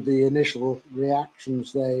with the initial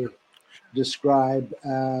reactions they describe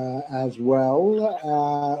as well,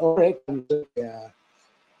 or it can be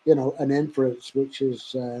an inference which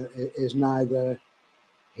is neither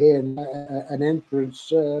here an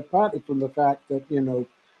inference partly from the fact that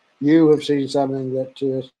you have seen something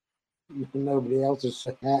that nobody else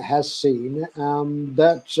has seen.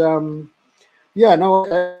 But yeah, no,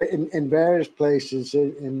 in various places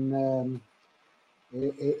in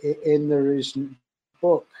the recent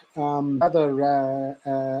book, other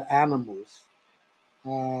animals,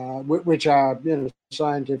 which are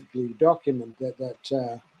scientifically documented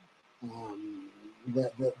that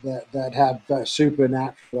have a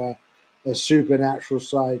supernatural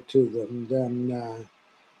side to them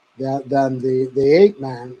than the ape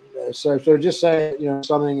man. So just say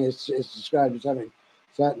something is described as having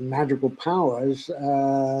certain magical powers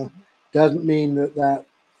doesn't mean that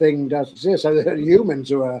thing doesn't exist. So there are humans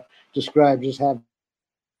who are described as having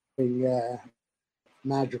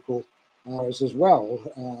magical powers as well,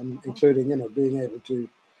 including being able to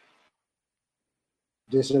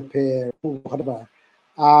disappear, whatever.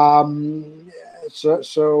 Um,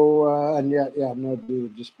 and yet, yeah, nobody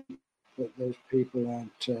would dispute that those people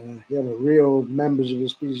aren't, real members of the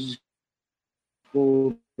species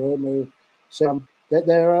called Homo. That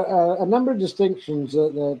there are a number of distinctions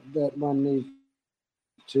that one needs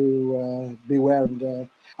to beware. And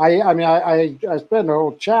I spent a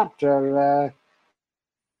whole chapter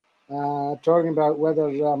talking about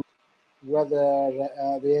whether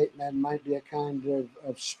the ape men might be a kind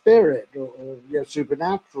of spirit or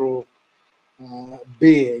supernatural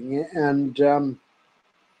being, and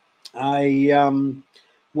I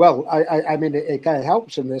mean, it kind of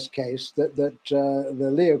helps in this case that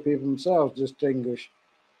the Leo people themselves distinguish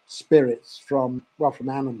spirits from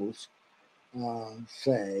animals.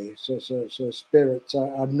 Say so spirits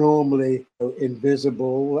are normally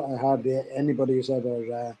invisible. Hardly anybody has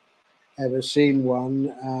ever seen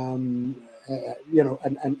one. And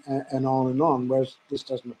on and on. Whereas this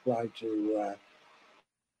doesn't apply to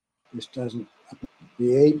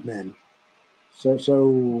the ape men.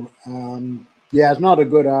 Yeah, it's not a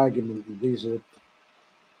good argument that these are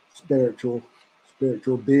spiritual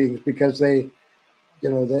beings, because they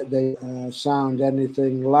sound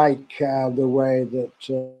anything like the way that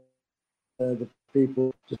the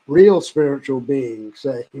people, real spiritual beings,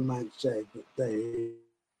 you might say, that they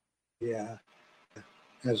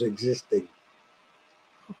as existing.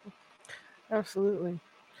 Absolutely.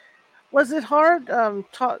 Was it hard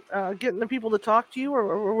getting the people to talk to you,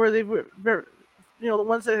 or were they very, the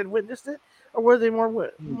ones that had witnessed it, or were they more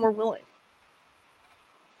willing?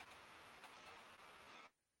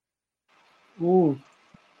 Ooh.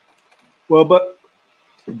 Well, but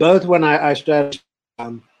both when I started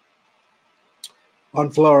on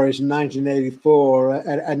Flores in 1984,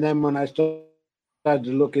 and then when I started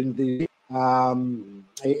to look in the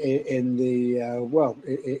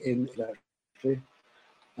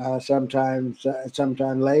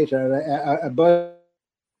sometime later, both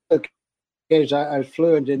occasions I was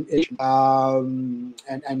fluent in and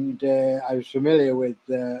I was familiar with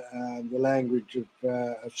the language of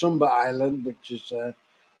Sumba Island, which is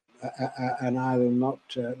an island not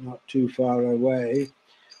too far away.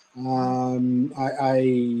 I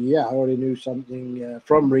already knew something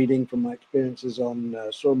from reading from my experiences on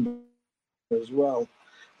Sumba as well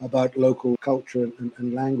about local culture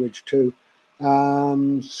and language too. It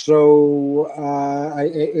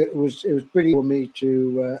was pretty for me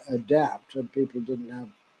to adapt, and people didn't have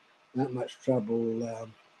that much trouble,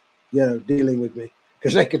 dealing with me,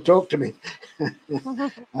 because they could talk to me. That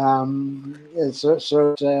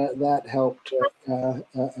helped a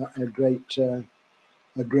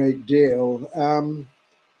great deal.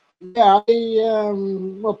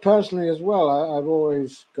 Well, personally as well, I've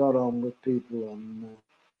always got on with people on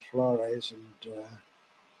Flores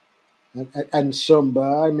and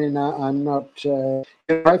Sumba. I mean, I'm not. My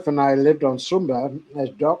wife and I lived on Sumba as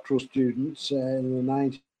doctoral students in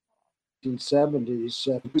the 1970s.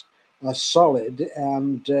 Solid,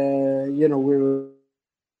 and we were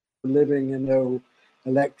living in no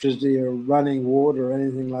electricity or running water or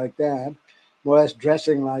anything like that. More or less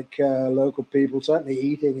dressing like local people, certainly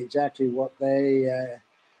eating exactly what they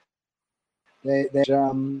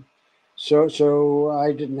so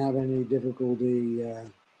I didn't have any difficulty.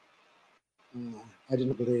 I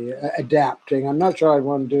didn't really adapting. I'm not sure I'd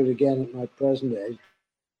want to do it again at my present age,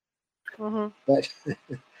 but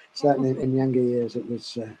certainly in younger years it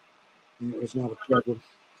was not a problem.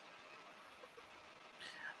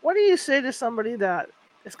 What do you say to somebody that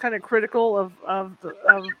is kind of critical of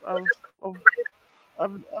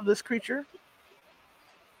this creature?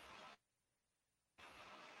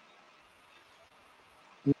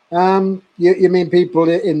 You mean people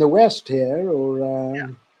in the West here,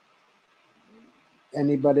 or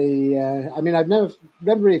anybody? I mean, I've never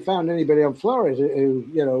really found anybody on Flores who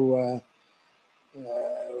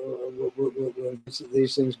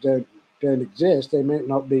these things don't exist. They may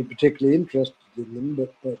not be particularly interested in them,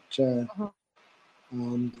 but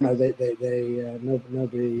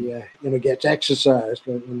nobody gets exercised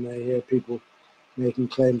when they hear people making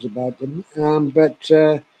claims about them. But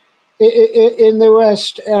in the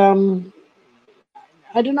West,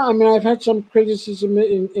 I don't know. I mean, I've had some criticism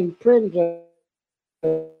in print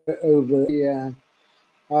over.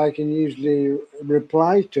 I can usually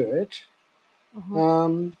reply to it.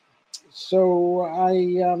 So I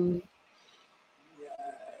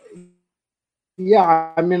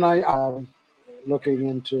mean, I looking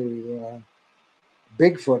into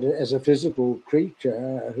Bigfoot as a physical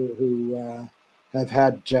creature who have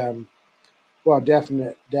had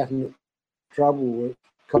definite trouble with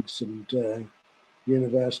cops and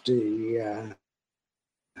university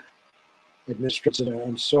administrators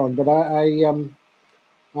and so on. But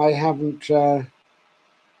I haven't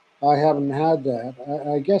had that.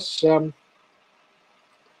 I guess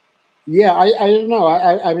yeah. I don't know.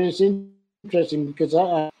 I mean it's interesting because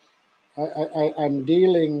I'm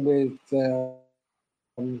dealing with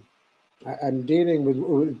I'm dealing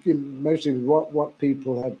mostly with what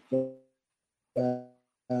people have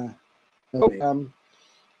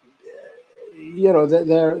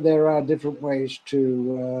there are different ways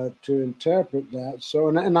to interpret that. So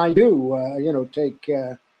and I do take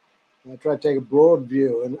I try to take a broad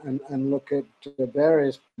view and look at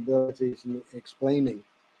various abilities in explaining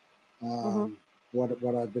Hmm. what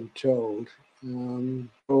I've been told.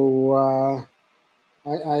 So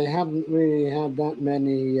I haven't really had that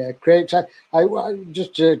many critics.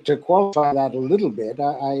 Just to qualify that a little bit.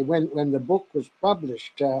 When the book was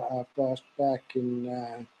published first back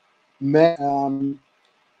in May,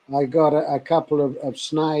 I got a couple of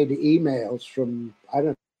snide emails from I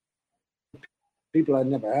don't people I'd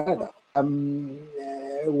never heard of.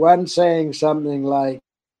 One saying something like,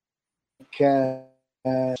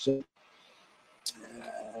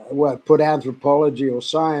 well, put anthropology or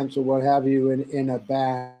science or what have you in a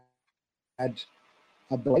bad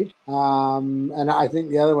ability. And I think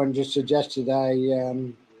the other one just suggested I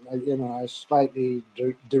slightly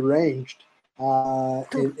deranged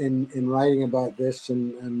in writing about this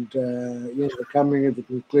and coming to the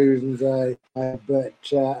conclusions but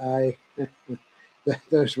I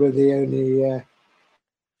those were the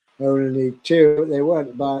only two. They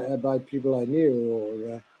weren't by people I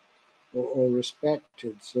knew or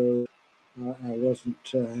respected, so I wasn't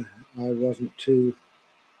too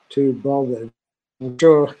bothered. I'm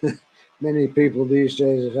sure many people these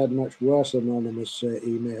days have had much worse anonymous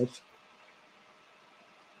emails.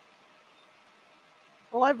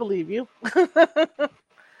 Well, I believe you.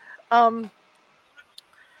 um,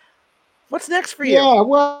 what's next for you? Yeah,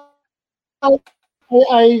 well,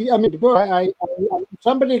 I mean,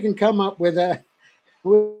 somebody can come up with a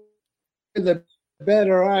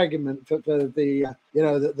better argument for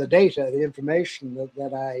the data, the information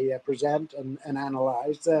that I present and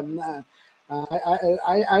analyze, then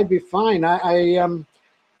I'd be fine.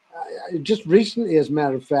 Just recently, as a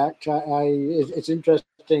matter of fact, it's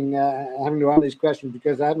interesting having to answer these questions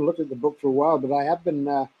because I hadn't looked at the book for a while, but I have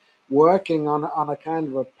been working on a kind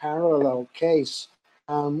of a parallel case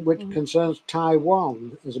which Mhm. concerns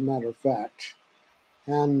Taiwan, as a matter of fact.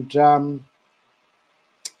 And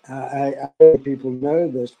people know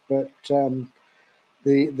this, but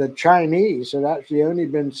the Chinese had actually only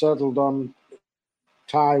been settled on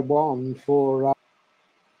Taiwan for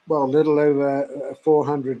well, a little over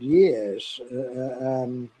 400 years.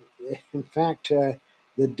 In fact,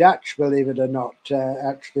 the Dutch, believe it or not,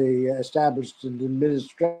 actually established an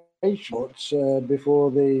administration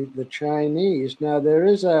before the Chinese. Now, there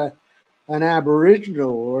is an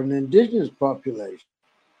Aboriginal or an indigenous population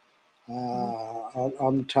Mhm.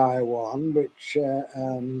 on Taiwan, which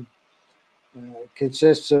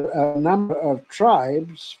consists of a number of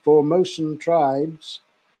tribes, Formosan tribes.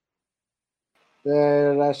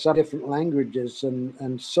 There are some different languages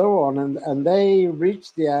and so on, and they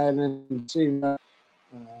reached the island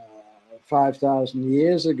 5,000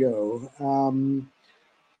 years ago.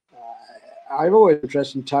 I've always been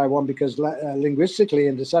interested in Taiwan because linguistically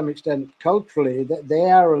and to some extent culturally, they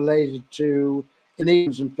are related to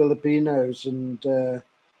Indonesians and Filipinos and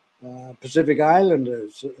Pacific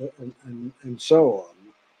Islanders and so on.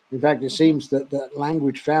 In fact, it Mhm. seems that that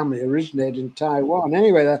language family originated in Taiwan.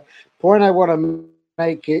 Anyway, the point I want to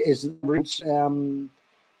make is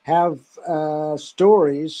have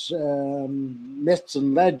stories, myths,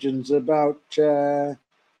 and legends about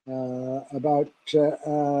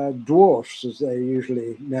dwarfs, as they're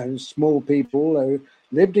usually known, small people who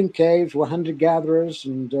lived in caves, were hunter gatherers,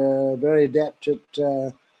 and very adept at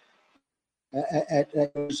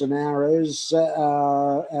bows and arrows,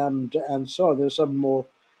 and so there's some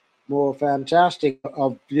more fantastic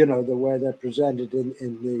of the way they're presented in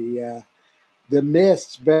the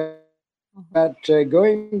myths, Mhm. but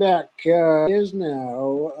going back years now,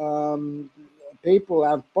 people,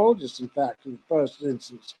 anthropologists, in fact, in the first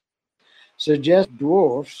instance, suggest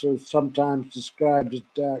dwarfs are sometimes described as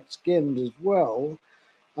dark skinned as well,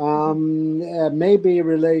 Mhm. may be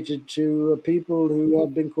related to people who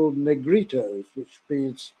have been called negritos, which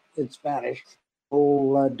means in Spanish,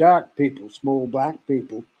 all dark people, small black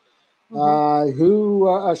people, Mhm. who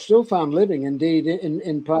are still found living, indeed,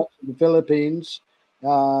 in parts of the Philippines,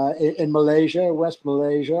 in Malaysia, West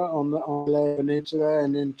Malaysia, on the Malay Peninsula,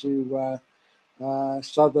 and into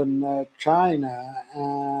southern China,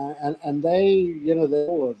 and they, they're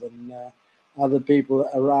more than other people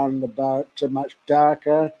around about much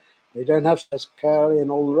darker, They don't have as curly and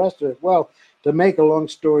all the rest of it. Well, to make a long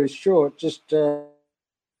story short, just a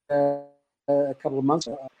couple of months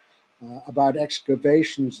ago, about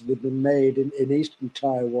excavations that have been made in eastern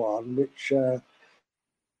Taiwan, which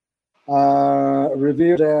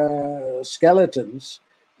revealed skeletons,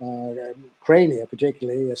 crania,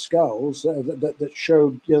 particularly skulls, that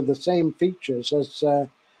showed the same features as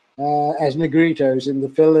Negritos in the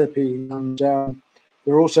Philippines. And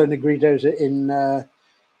there are also Negritos in the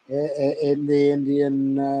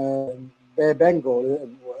Indian Bay Bengal,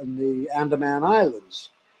 in the Andaman Islands.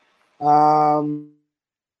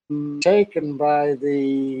 Taken by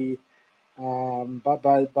the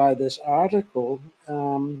by this article,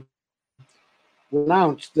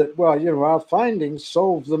 announced that our findings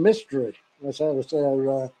solve the mystery.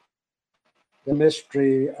 The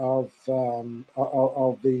mystery of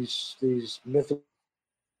these mythical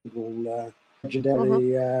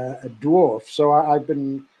legendary dwarfs. So I've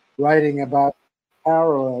been writing about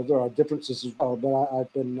parallels or differences as well, but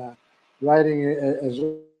I've been writing as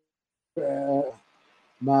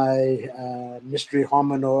my mystery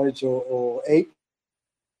hominoids or ape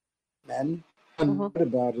men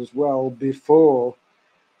about as well before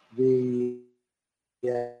the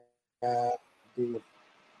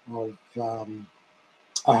of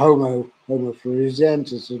a Homo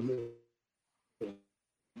floresiensis.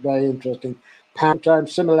 Very interesting. Time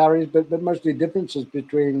similarities, but mostly differences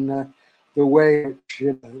between the way in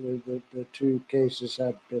which the two cases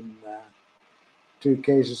have been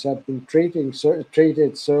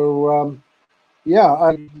treated. So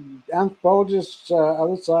anthropologists,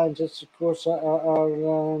 other scientists, of course,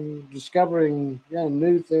 are discovering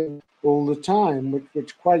new things all the time,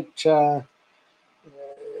 which quite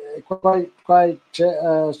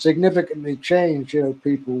significantly change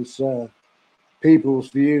people's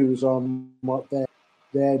views on what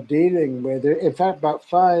they're dealing with. In fact, about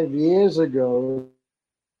 5 years ago,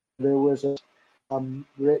 there was a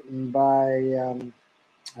written by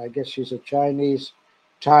I guess she's a Chinese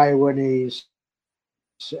Taiwanese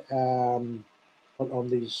on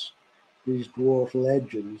these dwarf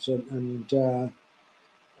legends, and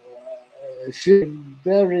she's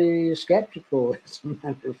very skeptical, as a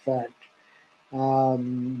matter of fact.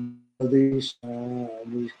 These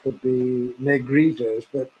could be Negritos,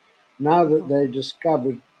 but now that they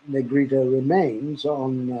discovered Negrito remains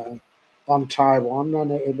on Taiwan,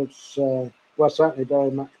 and it looks certainly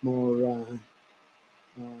very much more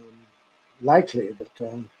likely that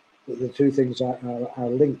the two things are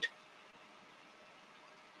linked.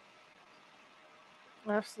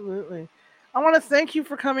 Absolutely. I want to thank you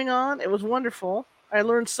for coming on. It was wonderful. I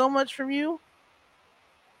learned so much from you.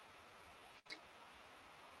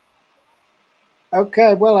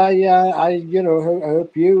 Okay, well, I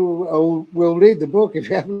hope you will read the book if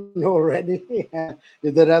you haven't already.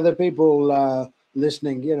 That other people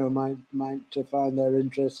listening, might find their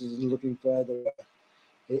interest in looking further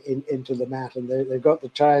into the matter. They've got the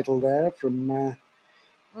title there from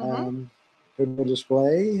the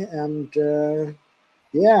display, and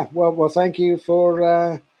well, thank you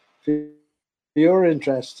for your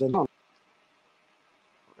interest.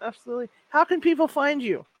 Absolutely. How can people find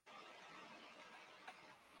you?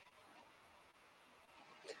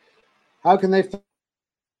 How can they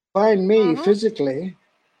find me physically?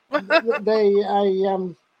 I'm through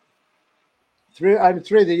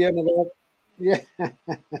the university. Yeah, I'm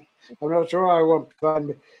not sure I want to find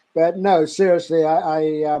me, but no, seriously,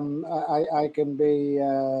 I can be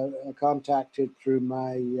contacted through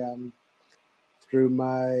my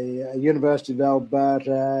University of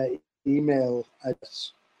Alberta email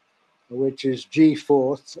address, which is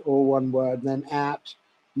gforth, all one word, then at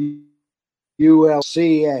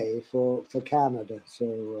ULCA for Canada.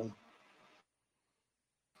 So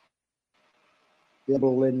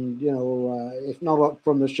in if not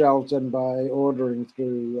from the shelves, then by ordering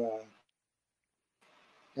through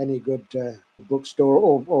any good bookstore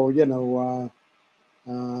or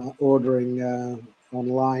ordering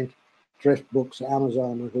online, thrift books,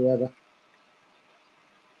 Amazon or whoever.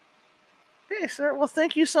 Okay, sir. Well,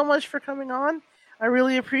 thank you so much for coming on. I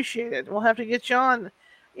really appreciate it. We'll have to get you on,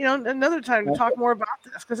 another time to talk more about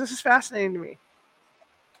this, because this is fascinating to me.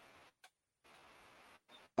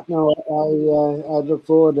 No, I look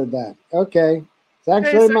forward to that. Okay. Thanks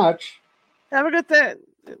very much. Have a good day.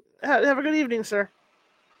 Have a good evening, sir.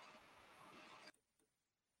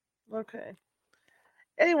 Okay.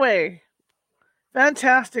 Anyway,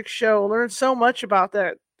 fantastic show. Learned so much about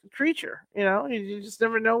that creature. You just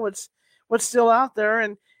never know what's still out there,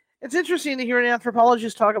 and it's interesting to hear an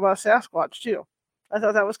anthropologist talk about Sasquatch too. I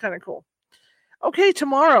thought that was kind of cool. Okay,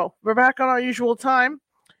 tomorrow we're back on our usual time.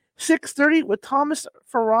 6:30 with Thomas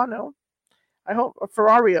Ferrano. I hope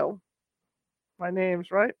Ferrario. My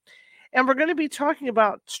name's right. And we're going to be talking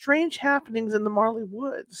about strange happenings in the Marley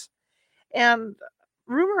Woods. And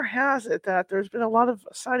rumor has it that there's been a lot of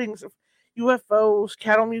sightings of UFOs,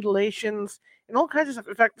 cattle mutilations, and all kinds of stuff.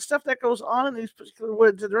 In fact, the stuff that goes on in these particular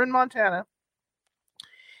woods, they're in Montana.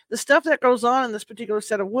 The stuff that goes on in this particular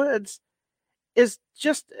set of woods is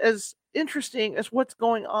just as interesting as what's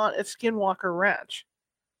going on at Skinwalker Ranch.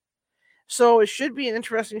 So it should be an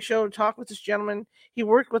interesting show to talk with this gentleman. He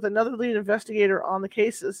worked with another lead investigator on the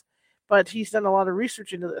cases, but he's done a lot of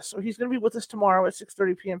research into this. So he's going to be with us tomorrow at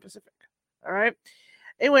 6:30 p.m. Pacific. All right.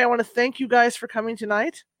 Anyway, I want to thank you guys for coming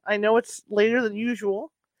tonight. I know it's later than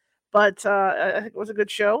usual, but I think it was a good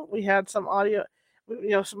show. We had some audio,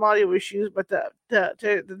 some audio issues, but the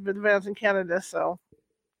events in Canada, so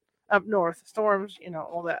up north, storms,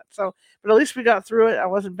 all that. So, but at least we got through it. I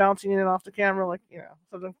wasn't bouncing in and off the camera like,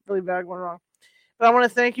 something really bad going wrong. But I want to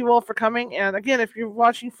thank you all for coming. And again, if you're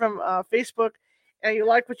watching from Facebook and you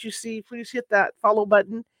like what you see, please hit that follow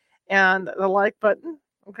button and the like button.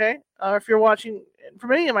 Okay. If you're watching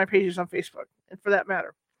from any of my pages on Facebook, and for that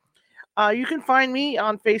matter, you can find me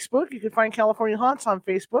on Facebook. You can find California Haunts on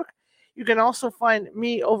Facebook. You can also find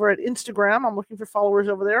me over at Instagram. I'm looking for followers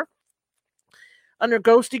over there under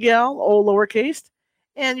Ghosty Gal, all lowercase.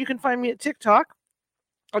 And you can find me at TikTok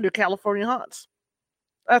under California Haunts.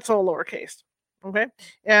 That's all lowercase. Okay.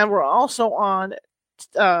 And we're also on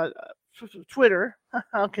Twitter.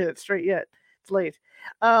 I'll get it straight yet. It's late.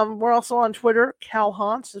 We're also on Twitter. Cal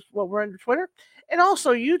Haunts is what we're under Twitter. And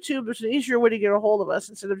also YouTube, there's an easier way to get a hold of us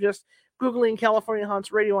instead of just Googling California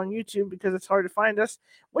Haunts Radio on YouTube because it's hard to find us.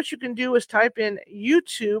 What you can do is type in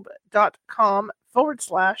youtube.com/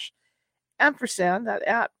 ampersand, that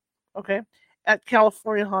at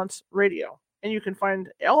California Haunts Radio. And you can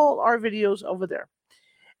find all our videos over there.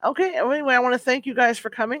 Okay, anyway, I want to thank you guys for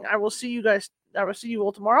coming. I will see you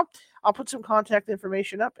all tomorrow. I'll put some contact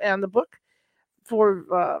information up and the book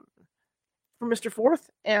for Mr. Forth,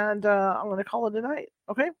 and I'm going to call it a night.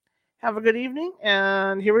 Okay, have a good evening,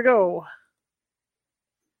 and here we go.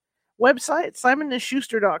 Website,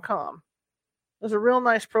 SimonandSchuster.com. There's a real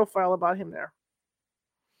nice profile about him there.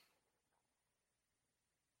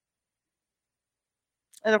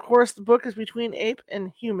 And of course, the book is Between Ape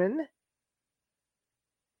and Human.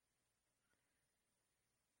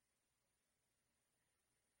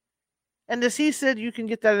 And as he said, you can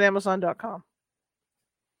get that at Amazon.com.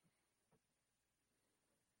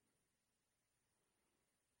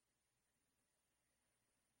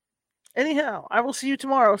 Anyhow, I will see you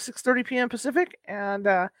tomorrow, 6:30 p.m. Pacific, and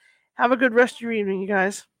have a good rest of your evening, you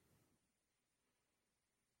guys.